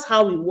imagine, that's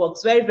how it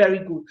works. Very, very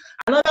good.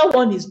 Another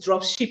one is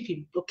drop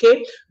shipping,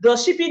 okay? Drop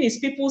shipping is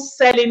people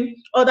selling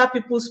other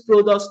people's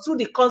products through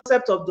the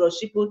concept of drop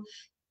shipping.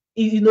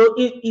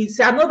 It's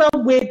another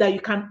way that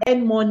you can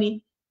earn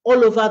money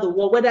all over the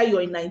world, whether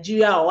you're in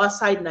Nigeria or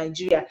outside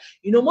Nigeria.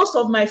 Most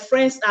of my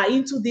friends are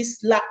into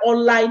this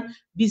online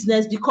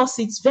business because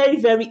it's very,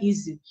 very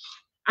easy,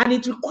 and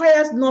it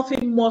requires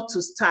nothing more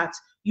to start.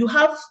 You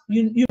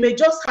may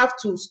just have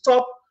to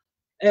stop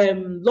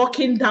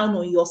locking down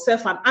on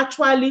yourself and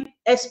actually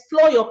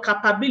explore your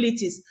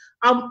capabilities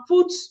and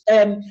put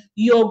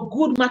your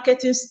good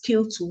marketing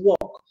skill to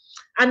work.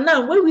 And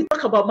now when we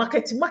talk about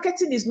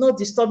marketing is not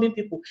disturbing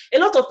people. A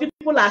lot of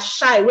people are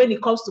shy when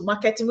it comes to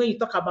marketing, when you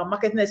talk about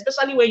marketing,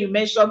 especially when you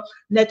mention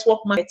network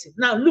marketing.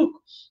 Now look,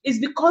 it's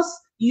because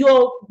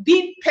you're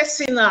being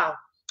personal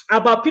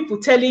about people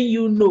telling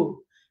you no.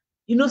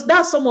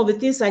 That's some of the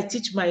things I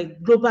teach my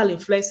global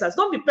influencers.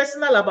 Don't be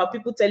personal about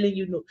people telling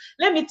you no.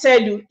 Let me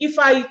tell you, if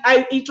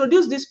I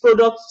introduce this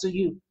product to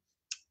you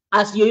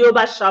as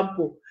Yoyoba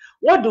shampoo,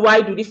 what do?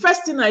 The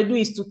first thing I do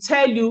is to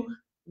tell you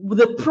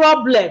the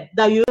problem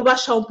that Yoyoba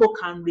shampoo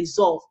can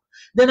resolve.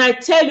 Then I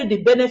tell you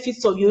the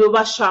benefits of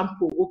Yoyoba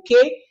shampoo,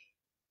 okay?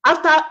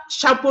 After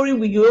shampooing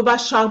with Yoyoba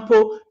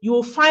shampoo, you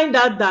will find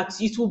out that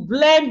it will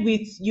blend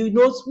with,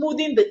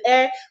 smoothing the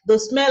air, the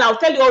smell. I'll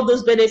tell you all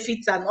those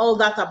benefits and all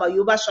that about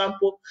Yoyoba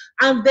shampoo.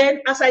 And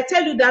then as I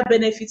tell you that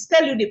benefits,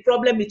 tell you the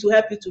problem it will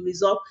help you to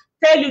resolve,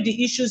 tell you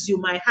the issues you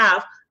might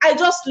have, I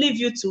just leave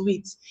you to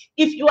it.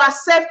 If you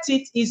accept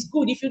it, it's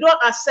good. If you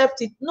don't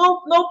accept it,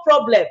 no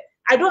problem.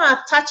 I don't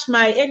attach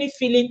any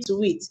feeling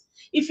to it.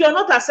 If you're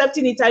not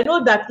accepting it, I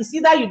know that it's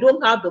either you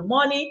don't have the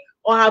money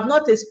or have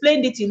not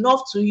explained it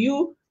enough to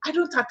you. I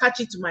don't attach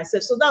it to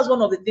myself. So that's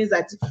one of the things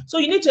so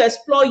you need to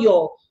explore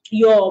your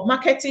your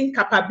marketing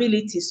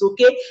capabilities,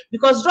 okay?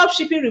 Because drop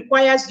shipping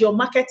requires your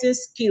marketing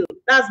skill.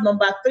 That's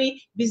number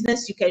 3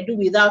 business you can do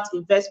without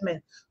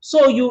investment.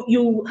 So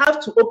you have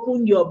to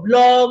open your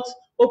blogs,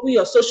 open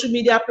your social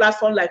media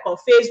platform like on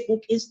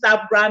Facebook,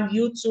 Instagram,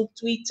 YouTube,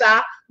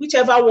 Twitter,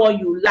 whichever one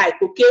you like,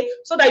 okay?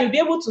 So that you'll be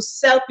able to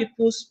sell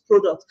people's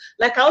products.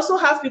 Like I also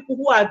have people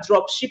who are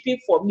drop shipping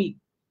for me.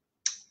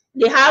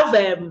 They have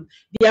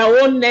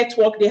their own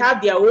network, they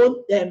have their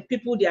own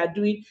people they are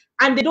doing,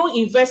 and they don't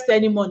invest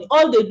any money.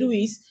 All they do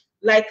is,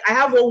 like I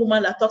have one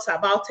woman that talks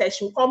about hair.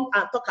 She will come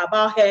and talk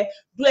about hair,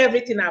 do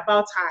everything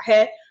about her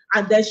hair,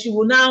 and then she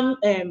will now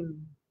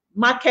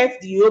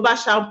market the Yoba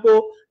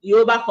shampoo, the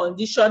Yoba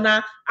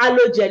conditioner,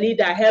 aloe jelly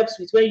that helps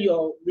with when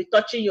you're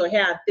retouching your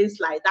hair and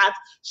things like that.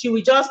 She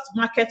will just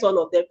market all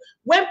of them.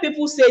 When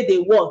people say they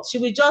want, she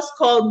will just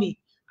call me.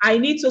 I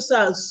need so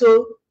and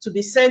so to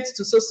be sent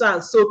to so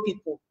and so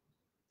people.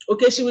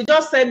 Okay, she will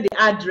just send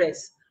the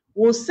address.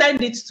 We'll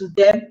send it to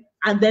them,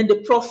 and then the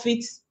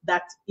profit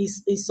that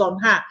is on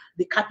her,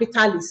 the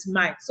capital is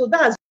mine. So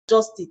that's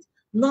just it.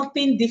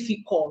 Nothing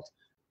difficult.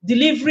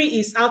 Delivery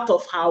is out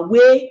of her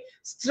way.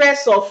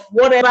 Stress of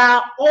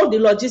whatever, all the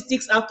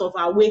logistics out of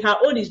her way. Her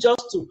own is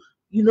just to,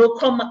 you know,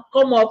 come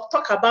up,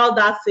 talk about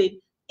that thing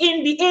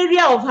in the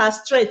area of her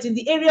strength, in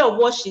the area of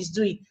what she's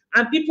doing,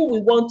 and people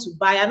will want to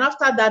buy. And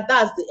after that,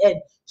 that's the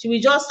end. She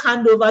will just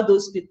hand over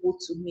those people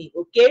to me.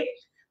 Okay.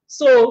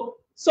 So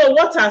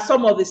what are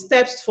some of the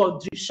steps for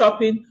drip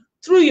shopping?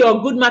 Through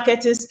your good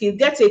marketing skill,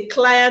 get a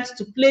client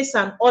to place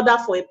an order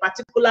for a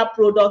particular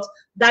product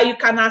that you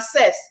can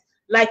access.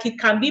 Like it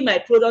can be my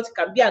product, it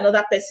can be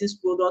another person's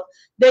product.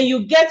 Then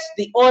you get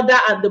the order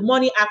and the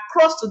money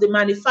across to the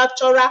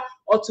manufacturer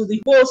or to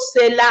the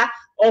wholesaler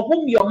or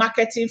whom you're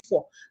marketing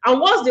for. And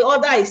once the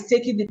order is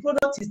taken, the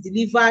product is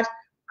delivered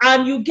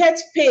and you get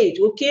paid,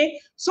 okay?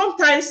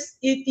 Sometimes,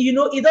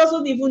 it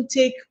doesn't even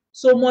take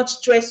so much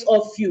stress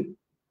off you,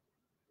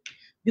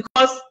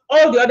 because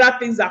all the other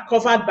things are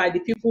covered by the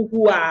people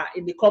who are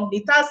in the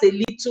company.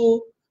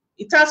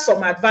 It has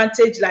some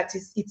advantage, like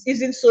it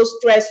isn't so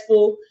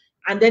stressful.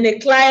 And then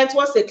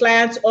once a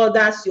client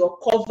orders, you're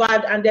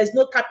covered, and there's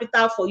no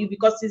capital for you,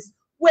 because it's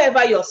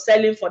whoever you're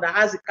selling for that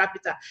has the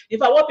capital. In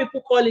fact, what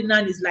people call it now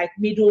is like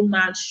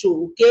middleman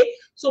show, okay?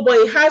 So, but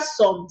it has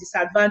some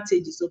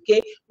disadvantages, okay?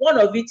 One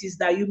of it is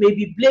that you may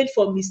be blamed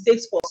for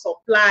mistakes for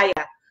supplier,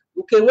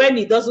 okay? When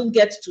it doesn't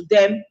get to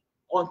them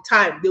on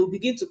time, they will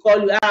begin to call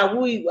you,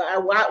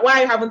 why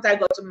haven't I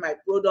gotten my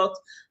product?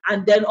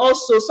 And then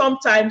also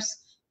sometimes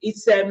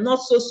it's not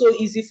so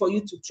easy for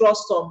you to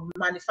trust some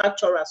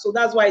manufacturers. So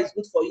that's why it's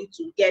good for you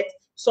to get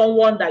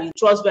someone that you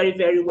trust very,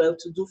 very well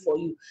to do for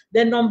you.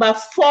 Then number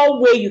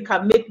 4 way you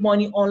can make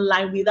money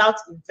online without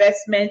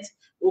investment,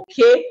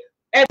 okay?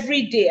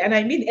 Every day, and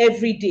I mean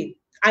every day.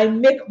 I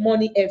make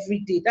money every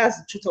day. That's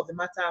the truth of the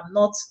matter. I'm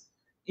not,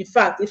 in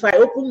fact, if I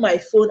open my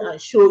phone and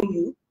show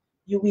you,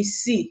 you will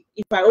see.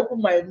 If I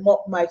open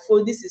my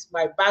phone, this is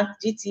my bank,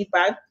 GT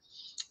Bank.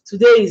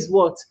 Today is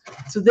what?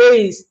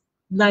 Today is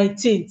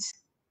 19th.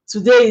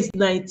 Today is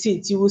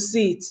 19th. You will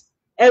see it.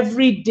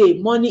 Every day,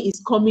 money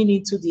is coming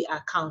into the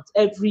account.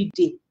 Every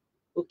day.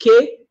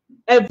 Okay?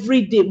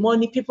 Every day,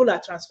 money, people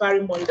are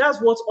transferring money. That's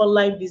what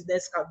online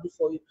business can do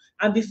for you.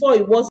 And before,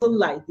 it wasn't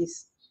like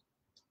this.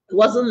 It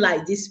wasn't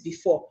like this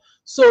before.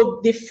 So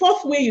the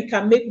 4th way you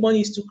can make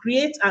money is to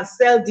create and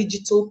sell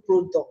digital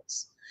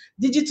products.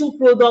 Digital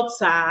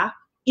products are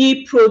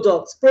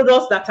e-products,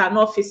 products that are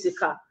not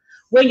physical.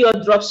 When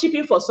you're drop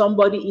shipping for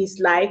somebody, it's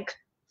like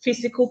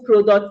physical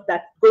product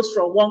that goes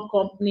from one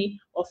company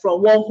or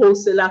from one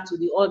wholesaler to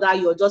the other.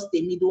 You're just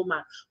a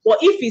middleman. But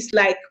if it's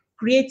like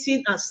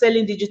creating and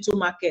selling digital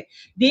market,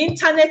 the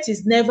internet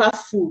is never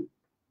full.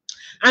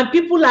 And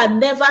people are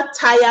never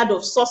tired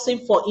of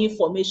sourcing for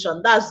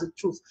information. That's the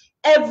truth.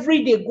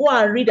 Every day, go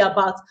and read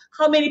about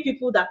how many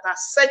people that are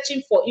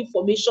searching for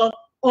information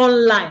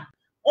online.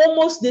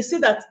 They say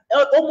that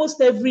almost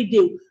every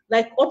day,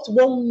 like up to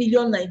 1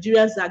 million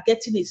Nigerians are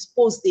getting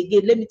exposed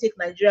again. Let me take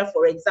Nigeria,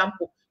 for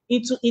example,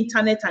 into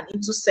internet and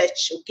into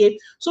search, okay?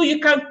 So you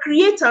can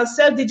create and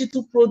sell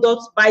digital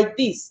products by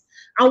this.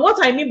 And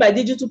what I mean by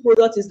digital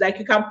product is like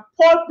you can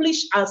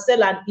publish and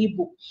sell an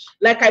ebook.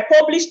 Like I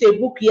published a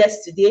book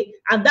yesterday,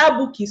 and that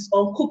book is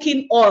on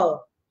cooking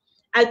oil.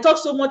 I talk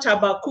so much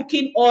about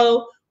cooking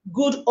oil,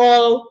 good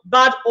oil,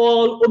 bad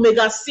oil,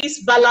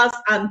 omega-6 balance,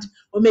 and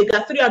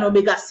omega-3 and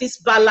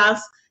omega-6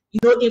 balance,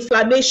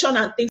 inflammation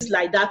and things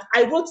like that.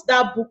 I wrote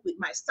that book with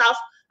my staff,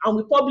 and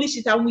we published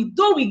it, and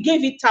we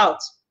gave it out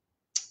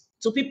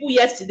to people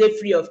yesterday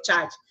free of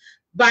charge.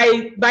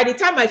 By the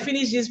time I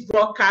finish this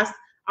broadcast,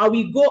 I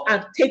will go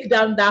and take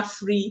down that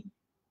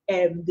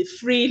the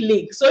free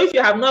link. So if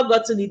you have not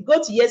gotten it,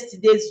 go to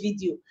yesterday's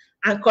video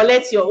and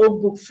collect your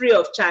own book free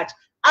of charge.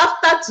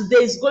 After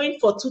today, is going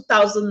for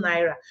 2,000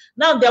 naira.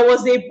 Now, there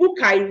was a book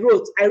I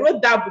wrote. I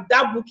wrote that book.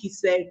 That book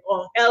is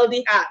on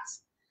healthy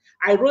hearts.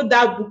 I wrote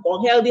that book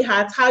on healthy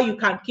heart, how you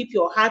can keep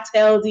your heart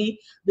healthy,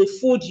 the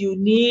food you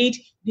need,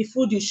 the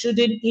food you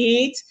shouldn't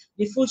eat,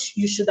 the food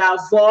you should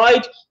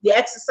avoid, the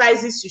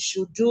exercises you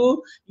should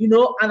do, you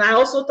know. And I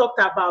also talked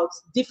about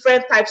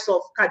different types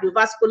of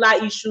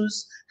cardiovascular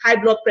issues, high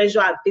blood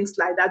pressure and things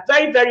like that.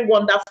 Very, very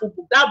wonderful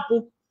book. That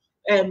book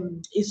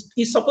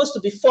is supposed to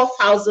be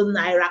 4,000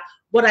 naira,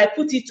 but I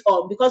put it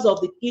on because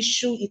of the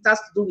issue it has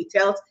to do with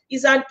health.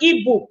 It's an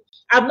ebook.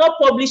 I've not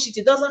published it.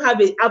 It doesn't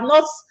have a, I've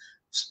not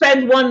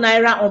spent 1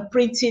 naira on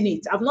printing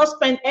it. I've not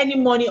spent any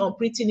money on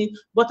printing it,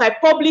 but I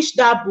published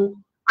that book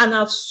and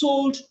I've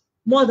sold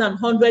more than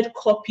 100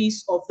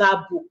 copies of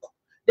that book.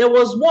 There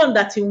was one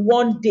that in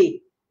one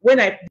day, when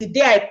the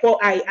day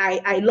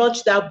I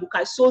launched that book,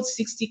 I sold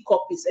 60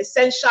 copies,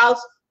 Essentials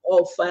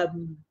of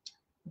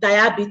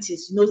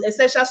Diabetes, you know,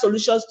 Essential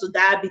Solutions to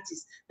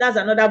Diabetes. That's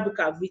another book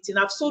I've written.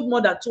 I've sold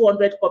more than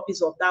 200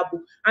 copies of that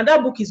book, and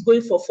that book is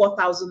going for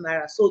 4,000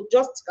 naira. So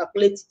just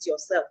calculate it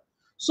yourself.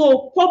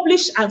 So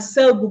publish and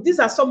sell books. These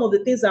are some of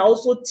the things I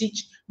also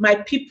teach my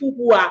people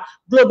who are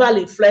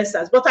global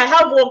influencers. But I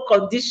have one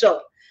condition.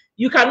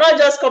 You cannot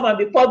just come and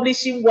be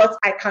publishing what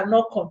I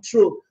cannot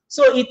control.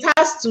 So it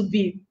has to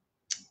be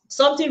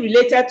something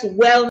related to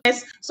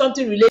wellness,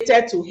 something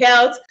related to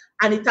health,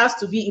 and it has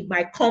to be in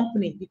my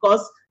company,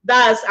 because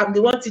I'm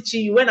the one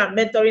teaching you. When I'm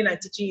mentoring and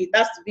teaching you, it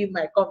has to be in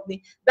my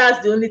company.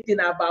 That's the only thing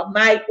about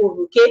my own,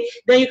 okay?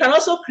 Then you can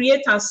also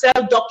create and sell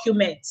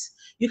documents.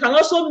 You can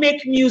also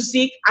make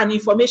music and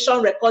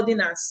information recording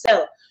and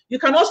sell. You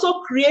can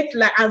also create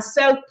and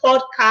sell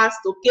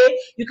podcasts, okay?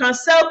 You can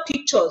sell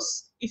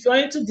pictures. If you're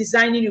into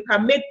designing, you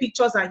can make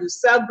pictures and you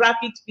sell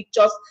graphic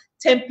pictures,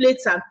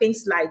 templates and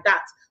things like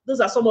that. Those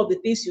are some of the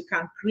things you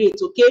can create,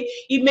 okay?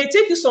 It may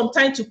take you some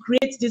time to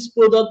create this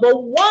product,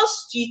 but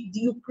once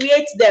you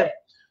create them,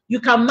 you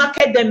can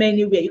market them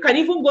anywhere. You can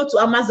even go to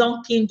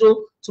Amazon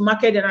Kindle to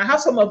market them. I have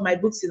some of my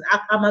books in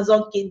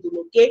Amazon Kindle,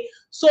 okay?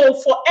 So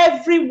for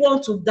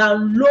everyone to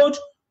download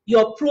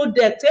your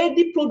product,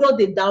 any product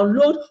they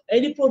download,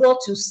 any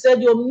product you sell,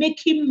 you're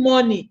making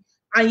money,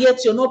 and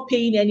yet you're not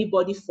paying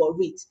anybody for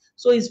it.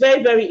 So it's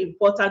very, very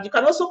important. You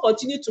can also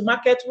continue to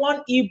market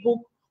one ebook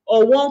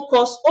or one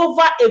course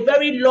over a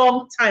very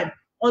long time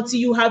until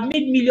you have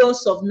made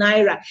millions of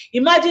naira.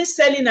 Imagine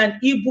selling an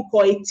ebook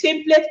or a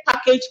template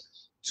package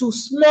to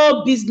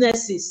small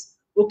businesses,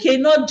 okay,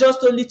 not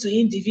just only to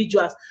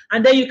individuals.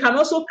 And then you can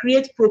also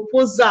create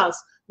proposals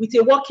with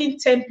a working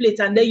template,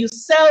 and then you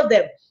sell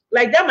them.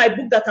 Like that, my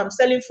book that I'm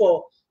selling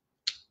for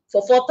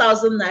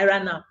 4,000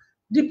 naira now.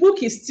 The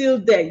book is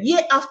still there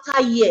year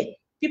after year.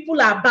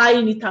 People are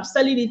buying it, I'm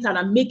selling it, and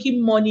I'm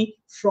making money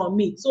from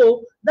it.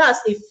 So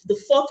that's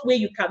the fourth way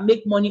you can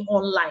make money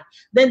online.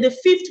 Then the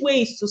fifth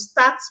way is to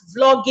start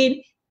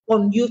vlogging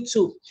on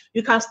YouTube.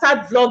 You can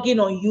start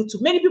vlogging on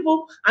YouTube. Many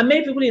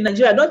people in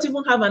Nigeria don't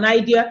even have an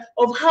idea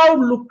of how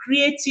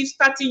lucrative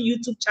starting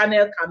YouTube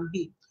channel can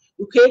be.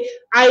 Okay,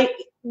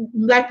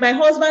 like my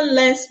husband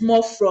learns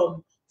more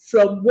from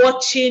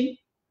watching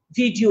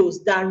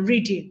videos than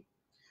reading.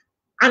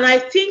 And I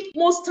think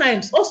most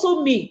times,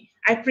 also me,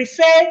 I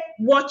prefer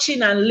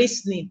watching and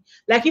listening.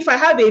 Like if I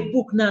have a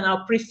book now,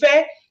 I'll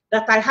prefer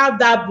that I have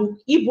that book,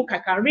 ebook, I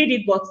can read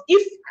it, but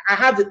if I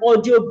have the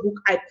audio book,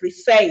 I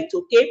prefer it,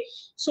 okay?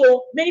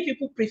 So many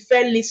people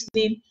prefer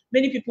listening,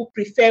 many people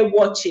prefer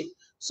watching.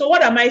 So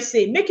what am I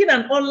saying? Making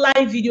an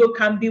online video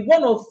can be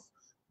one of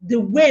the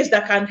ways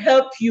that can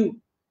help you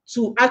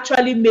to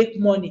actually make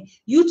money.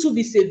 YouTube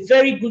is a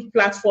very good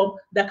platform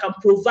that can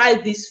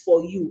provide this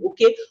for you,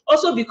 okay?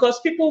 Also because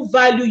people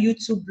value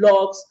YouTube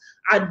blogs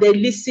and they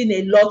listen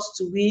a lot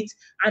to it,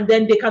 and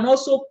then they can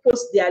also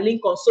post their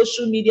link on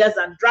social medias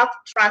and drive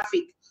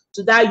traffic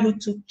to that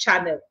YouTube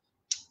channel.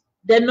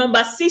 The number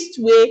 6th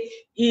way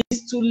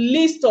is to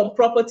list on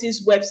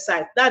properties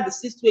website. That's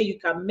the 6th way you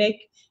can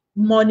make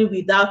money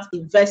without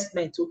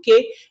investment,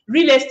 okay?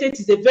 Real estate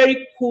is a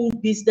very cool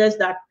business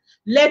that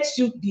lets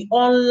you be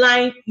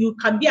online. You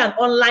can be an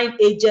online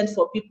agent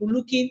for people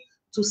looking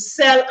to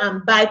sell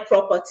and buy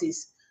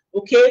properties,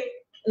 okay?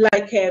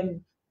 Like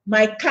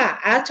my car,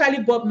 I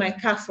actually bought my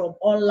car from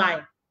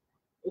online,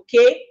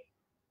 okay?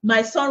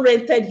 My son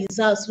rented his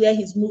house where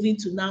he's moving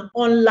to now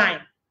online.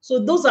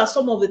 So those are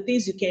some of the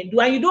things you can do.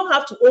 And you don't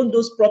have to own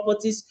those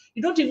properties.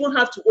 You don't even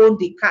have to own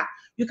the car.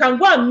 You can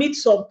go and meet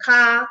some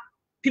car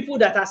people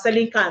that are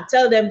selling car and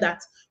tell them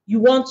that you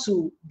want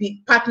to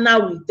be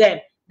partner with them.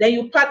 Then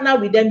you partner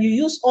with them. You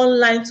use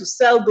online to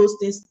sell those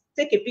things.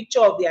 Take a picture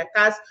of their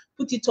cars,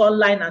 put it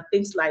online and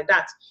things like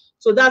that.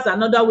 So that's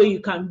another way you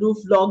can do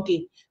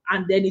vlogging,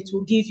 and then it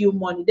will give you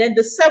money. Then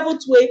the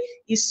 7th way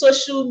is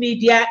social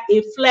media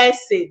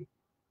influencing.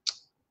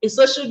 Is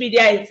social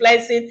media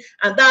influencing,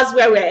 and that's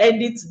where we're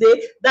ending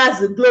today. That's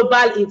the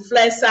Global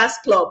Influencers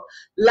Club.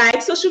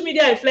 Like social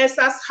media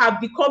influencers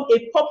have become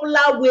a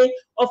popular way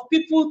of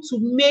people to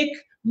make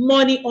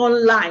money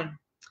online.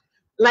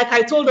 Like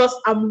I told us,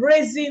 I'm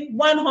raising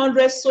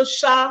 100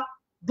 social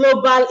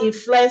global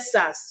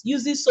influencers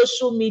using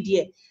social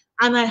media,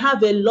 and I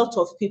have a lot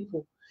of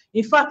people.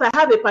 In fact, I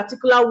have a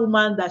particular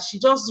woman that she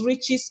just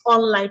reaches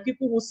online,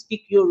 people who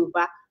speak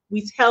Yoruba,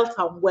 with health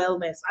and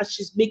wellness, and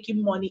she's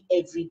making money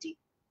every day.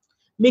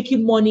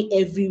 Making money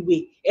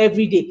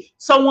every day.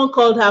 Someone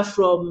called her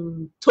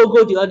from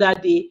Togo the other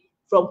day,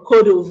 from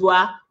Côte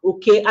d'Ivoire,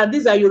 okay? And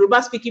these are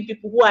Yoruba speaking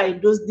people who are in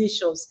those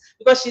nations,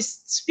 because she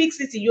speaks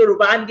it in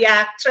Yoruba and they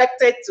are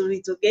attracted to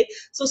it, okay?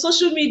 So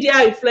social media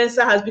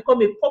influencer has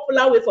become a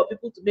popular way for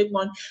people to make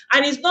money.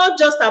 And it's not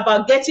just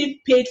about getting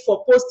paid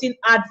for posting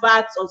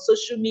adverts on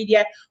social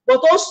media,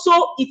 but also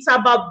it's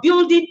about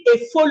building a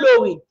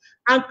following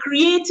and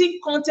creating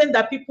content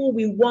that people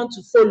will want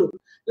to follow.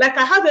 Like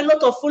I have a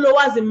lot of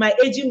followers in my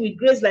Aging with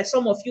Grace, like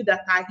some of you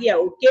that are here,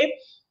 okay?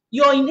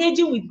 You're in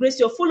Aging with Grace,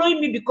 you're following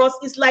me because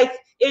it's like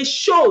a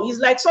show. It's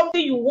like something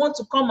you want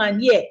to come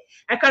and hear.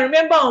 I can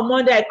remember on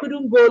Monday, I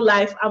couldn't go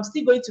live. I'm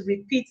still going to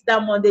repeat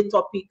that Monday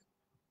topic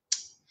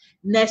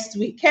next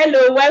week.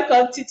 Hello,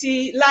 welcome,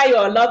 Titi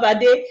Layo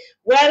Lovade.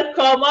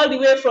 Welcome all the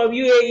way from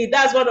UAE.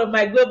 That's one of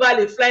my global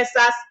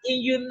influencers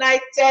in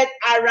United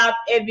Arab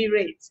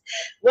Emirates.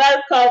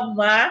 Welcome,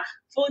 Ma.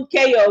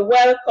 Funke, you're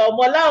welcome.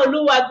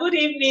 Olaoluwa, good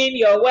evening.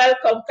 You're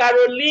welcome.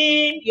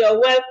 Caroline, you're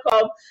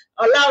welcome.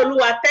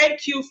 Olaoluwa,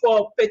 thank you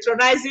for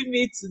patronizing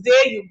me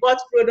today. You bought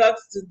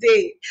products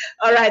today.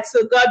 All right,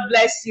 so God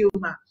bless you,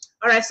 Ma.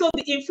 All right, so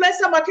the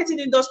influencer marketing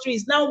industry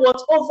is now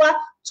worth over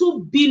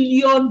 $2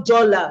 billion.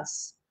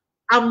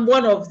 I'm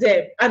one of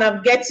them, and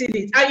I'm getting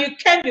it. And you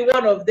can be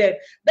one of them.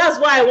 That's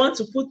why I want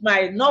to put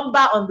my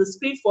number on the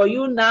screen for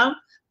you now.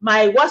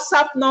 My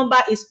WhatsApp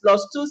number is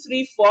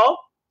 +234.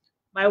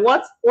 My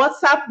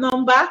WhatsApp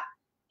number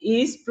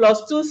is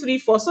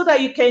 +234, so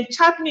that you can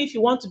chat me if you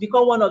want to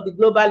become one of the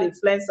global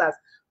influencers.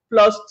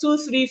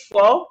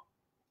 +234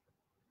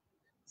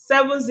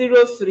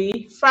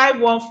 703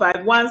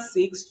 515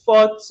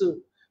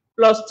 1642.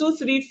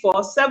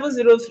 +234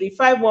 703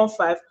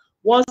 515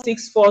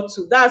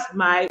 1642. That's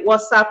my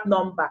WhatsApp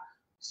number.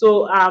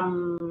 So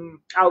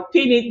I'll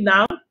pin it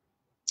now.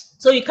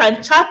 So you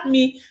can chat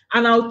me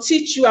and I'll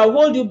teach you. I'll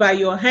hold you by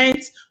your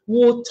hands.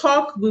 We'll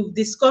talk, we'll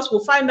discuss,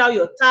 we'll find out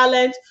your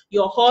talent,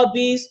 your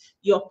hobbies,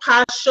 your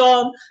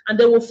passion, and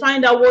then we'll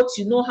find out what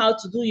you know how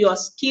to do, your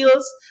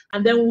skills,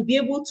 and then we'll be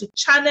able to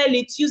channel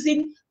it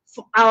using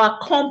our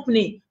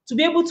company to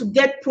be able to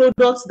get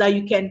products that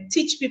you can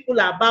teach people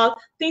about,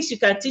 things you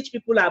can teach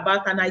people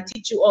about, and I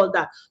teach you all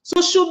that.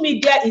 Social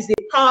media is a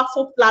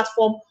powerful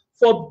platform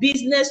for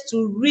business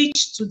to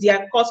reach to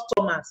their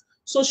customers.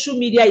 Social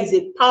media is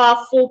a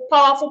powerful,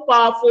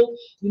 platform.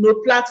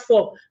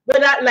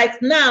 Whether like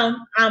now,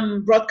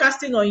 I'm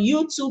broadcasting on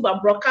YouTube,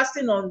 I'm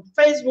broadcasting on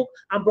Facebook,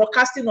 I'm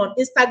broadcasting on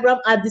Instagram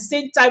at the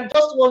same time,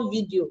 just one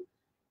video.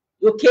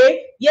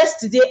 Okay,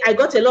 yesterday I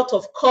got a lot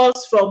of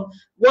calls from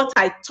what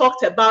I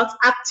talked about,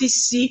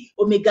 Active-C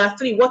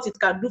Omega-3, what it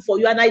can do for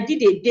you, and I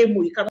did a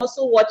demo. You can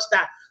also watch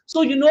that.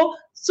 So, you know,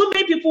 so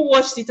many people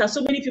watched it and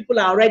so many people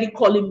are already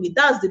calling me.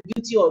 That's the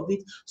beauty of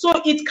it.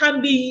 So it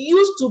can be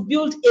used to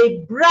build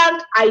a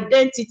brand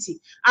identity.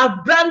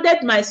 I've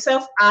branded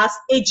myself as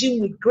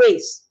Aging with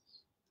Grace.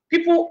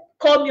 People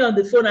call me on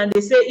the phone and they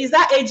say, is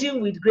that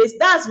Aging with Grace?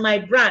 That's my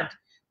brand.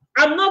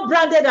 I'm not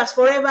branded as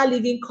Forever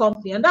Living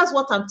Company, and that's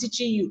what I'm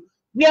teaching you.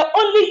 We are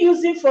only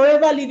using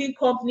Forever Living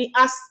Company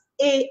as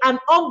an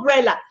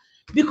umbrella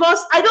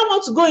because I don't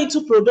want to go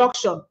into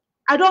production.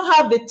 I don't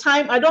have the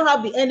time, I don't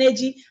have the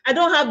energy, I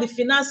don't have the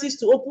finances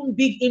to open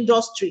big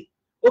industry.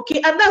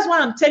 Okay, and that's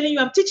why I'm telling you,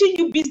 I'm teaching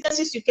you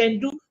businesses you can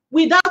do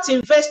without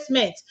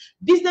investment,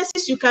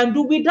 businesses you can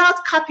do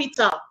without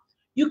capital.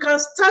 You can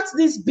start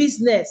this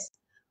business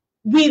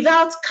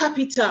without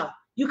capital.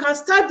 You can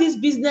start this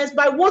business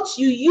by what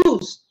you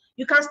use.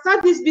 You can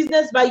start this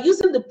business by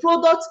using the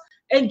product,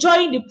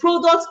 enjoying the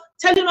product,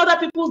 telling other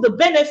people the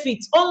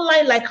benefits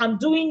online like I'm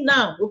doing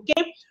now,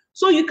 okay?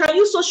 So you can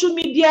use social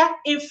media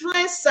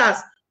influencers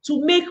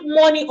to make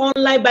money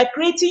online by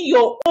creating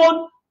your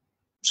own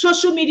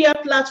social media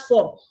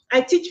platform. I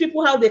teach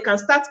people how they can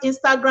start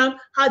Instagram,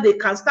 how they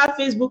can start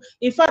Facebook.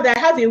 In fact, I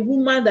have a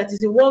woman that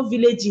is in one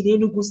village in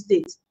Enugu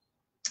State.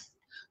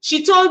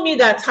 She told me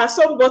that her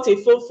son bought a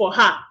phone for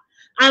her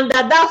and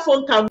that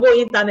phone can go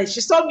internet.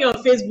 She saw me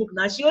on Facebook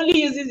now. She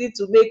only uses it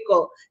to make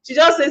call. She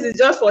just says it's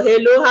just for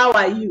hello, how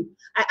are you?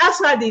 I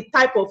asked her the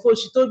type of phone.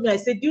 She told me, I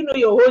said, do you know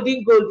you're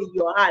holding gold in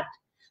your hand?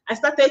 I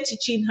started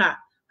teaching her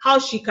how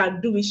she can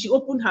do it. She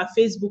opened her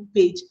Facebook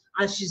page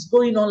and she's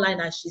going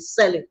online and she's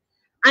selling.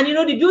 And you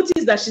know, the beauty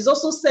is that she's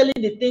also selling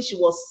the things she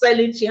was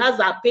selling. She has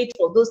her page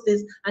for those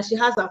things and she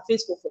has her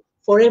face for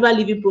Forever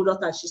Living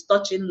product and she's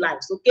touching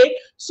lives, okay?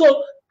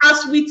 So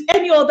as with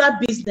any other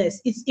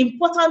business, it's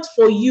important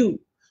for you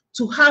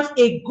to have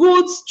a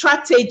good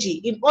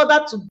strategy in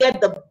order to get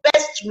the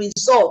best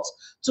results,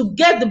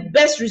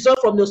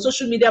 from your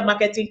social media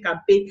marketing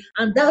campaign.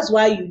 And that's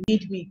why you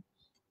need me.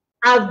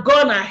 I've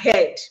gone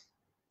ahead.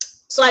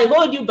 So I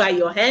hold you by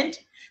your hand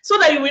so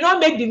that you will not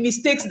make the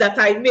mistakes that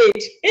I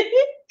made.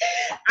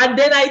 And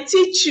then I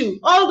teach you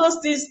all those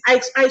things.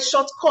 I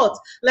shortcut.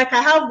 Like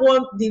I have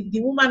one,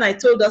 the woman I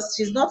told us,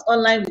 she's not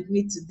online with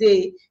me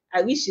today.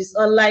 I wish she's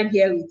online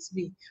here with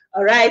me.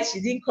 All right,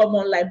 she didn't come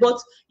online. But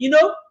you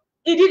know,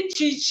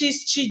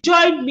 She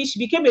joined me. She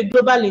became a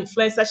global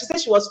influencer. She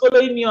said she was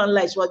following me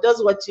online. She was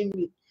just watching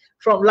me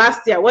from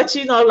last year,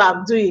 watching all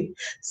I'm doing.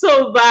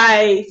 So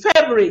by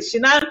February, she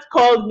now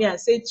called me and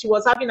said she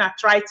was having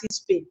arthritis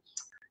pain.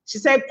 She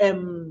said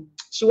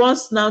she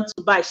wants now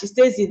to buy. She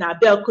stays in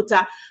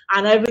Abeokuta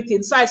and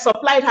everything. So I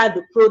supplied her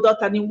the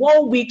product, and in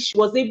 1 week she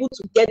was able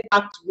to get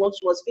back to work.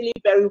 She was feeling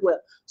very well.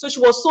 So she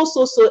was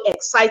so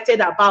excited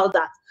about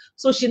that.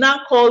 So she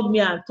now called me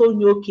and told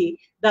me, okay,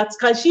 that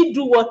can she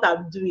do what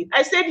I'm doing?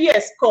 I said,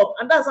 yes, come.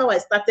 And that's how I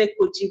started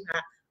coaching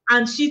her.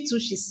 And she too,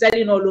 she's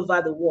selling all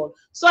over the world.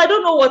 So I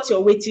don't know what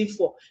you're waiting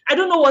for. I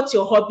don't know what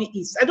your hobby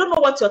is. I don't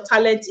know what your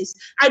talent is.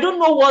 I don't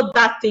know what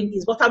that thing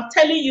is. But I'm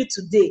telling you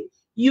today,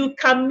 you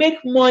can make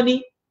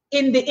money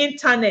in the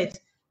internet.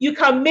 You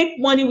can make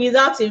money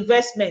without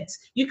investment.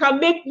 You can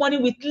make money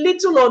with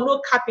little or no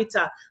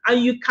capital,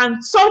 and you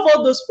can solve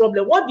all those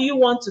problems. What do you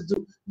want to do?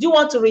 Do you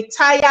want to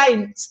retire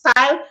in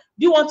style?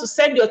 Do you want to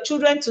send your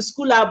children to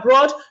school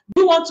abroad?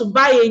 Do you want to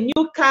buy a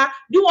new car?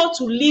 Do you want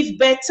to live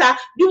better?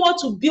 Do you want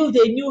to build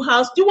a new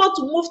house? Do you want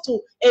to move to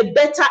a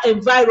better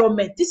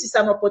environment? This is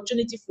an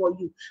opportunity for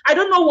you. I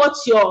don't know what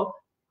your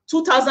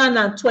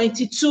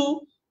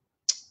 2022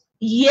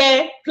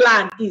 year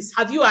plan is.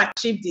 Have you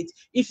achieved it?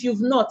 If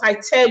you've not, I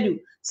tell you,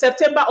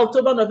 September,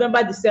 October,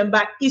 November,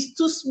 December is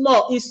too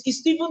small.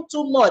 It's even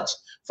too much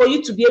for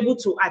you to be able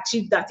to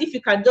achieve that. If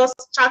you can just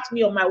chat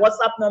me on my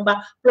WhatsApp number,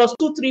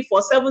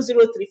 +234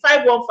 703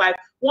 515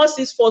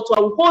 1642. I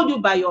will hold you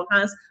by your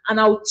hands and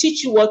I will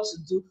teach you what to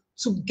do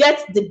to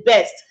get the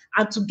best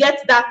and to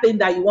get that thing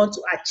that you want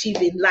to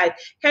achieve in life.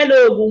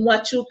 Hello,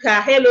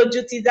 Bunwachuka. Hello,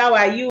 Judith. How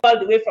are you? All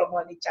the way from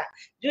Onitsha.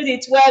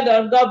 Judith, well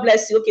done. God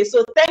bless you. Okay,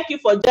 so thank you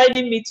for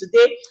joining me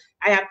today.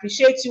 I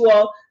appreciate you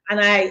all. And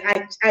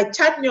I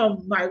chat me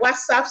on my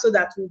WhatsApp so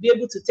that we'll be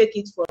able to take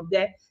it from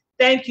there.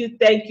 Thank you,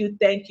 thank you,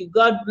 thank you.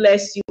 God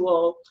bless you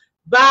all.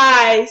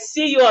 Bye.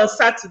 See you on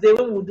Saturday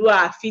when we'll do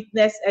our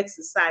fitness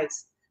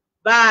exercise.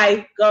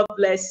 Bye. God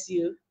bless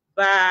you.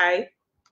 Bye.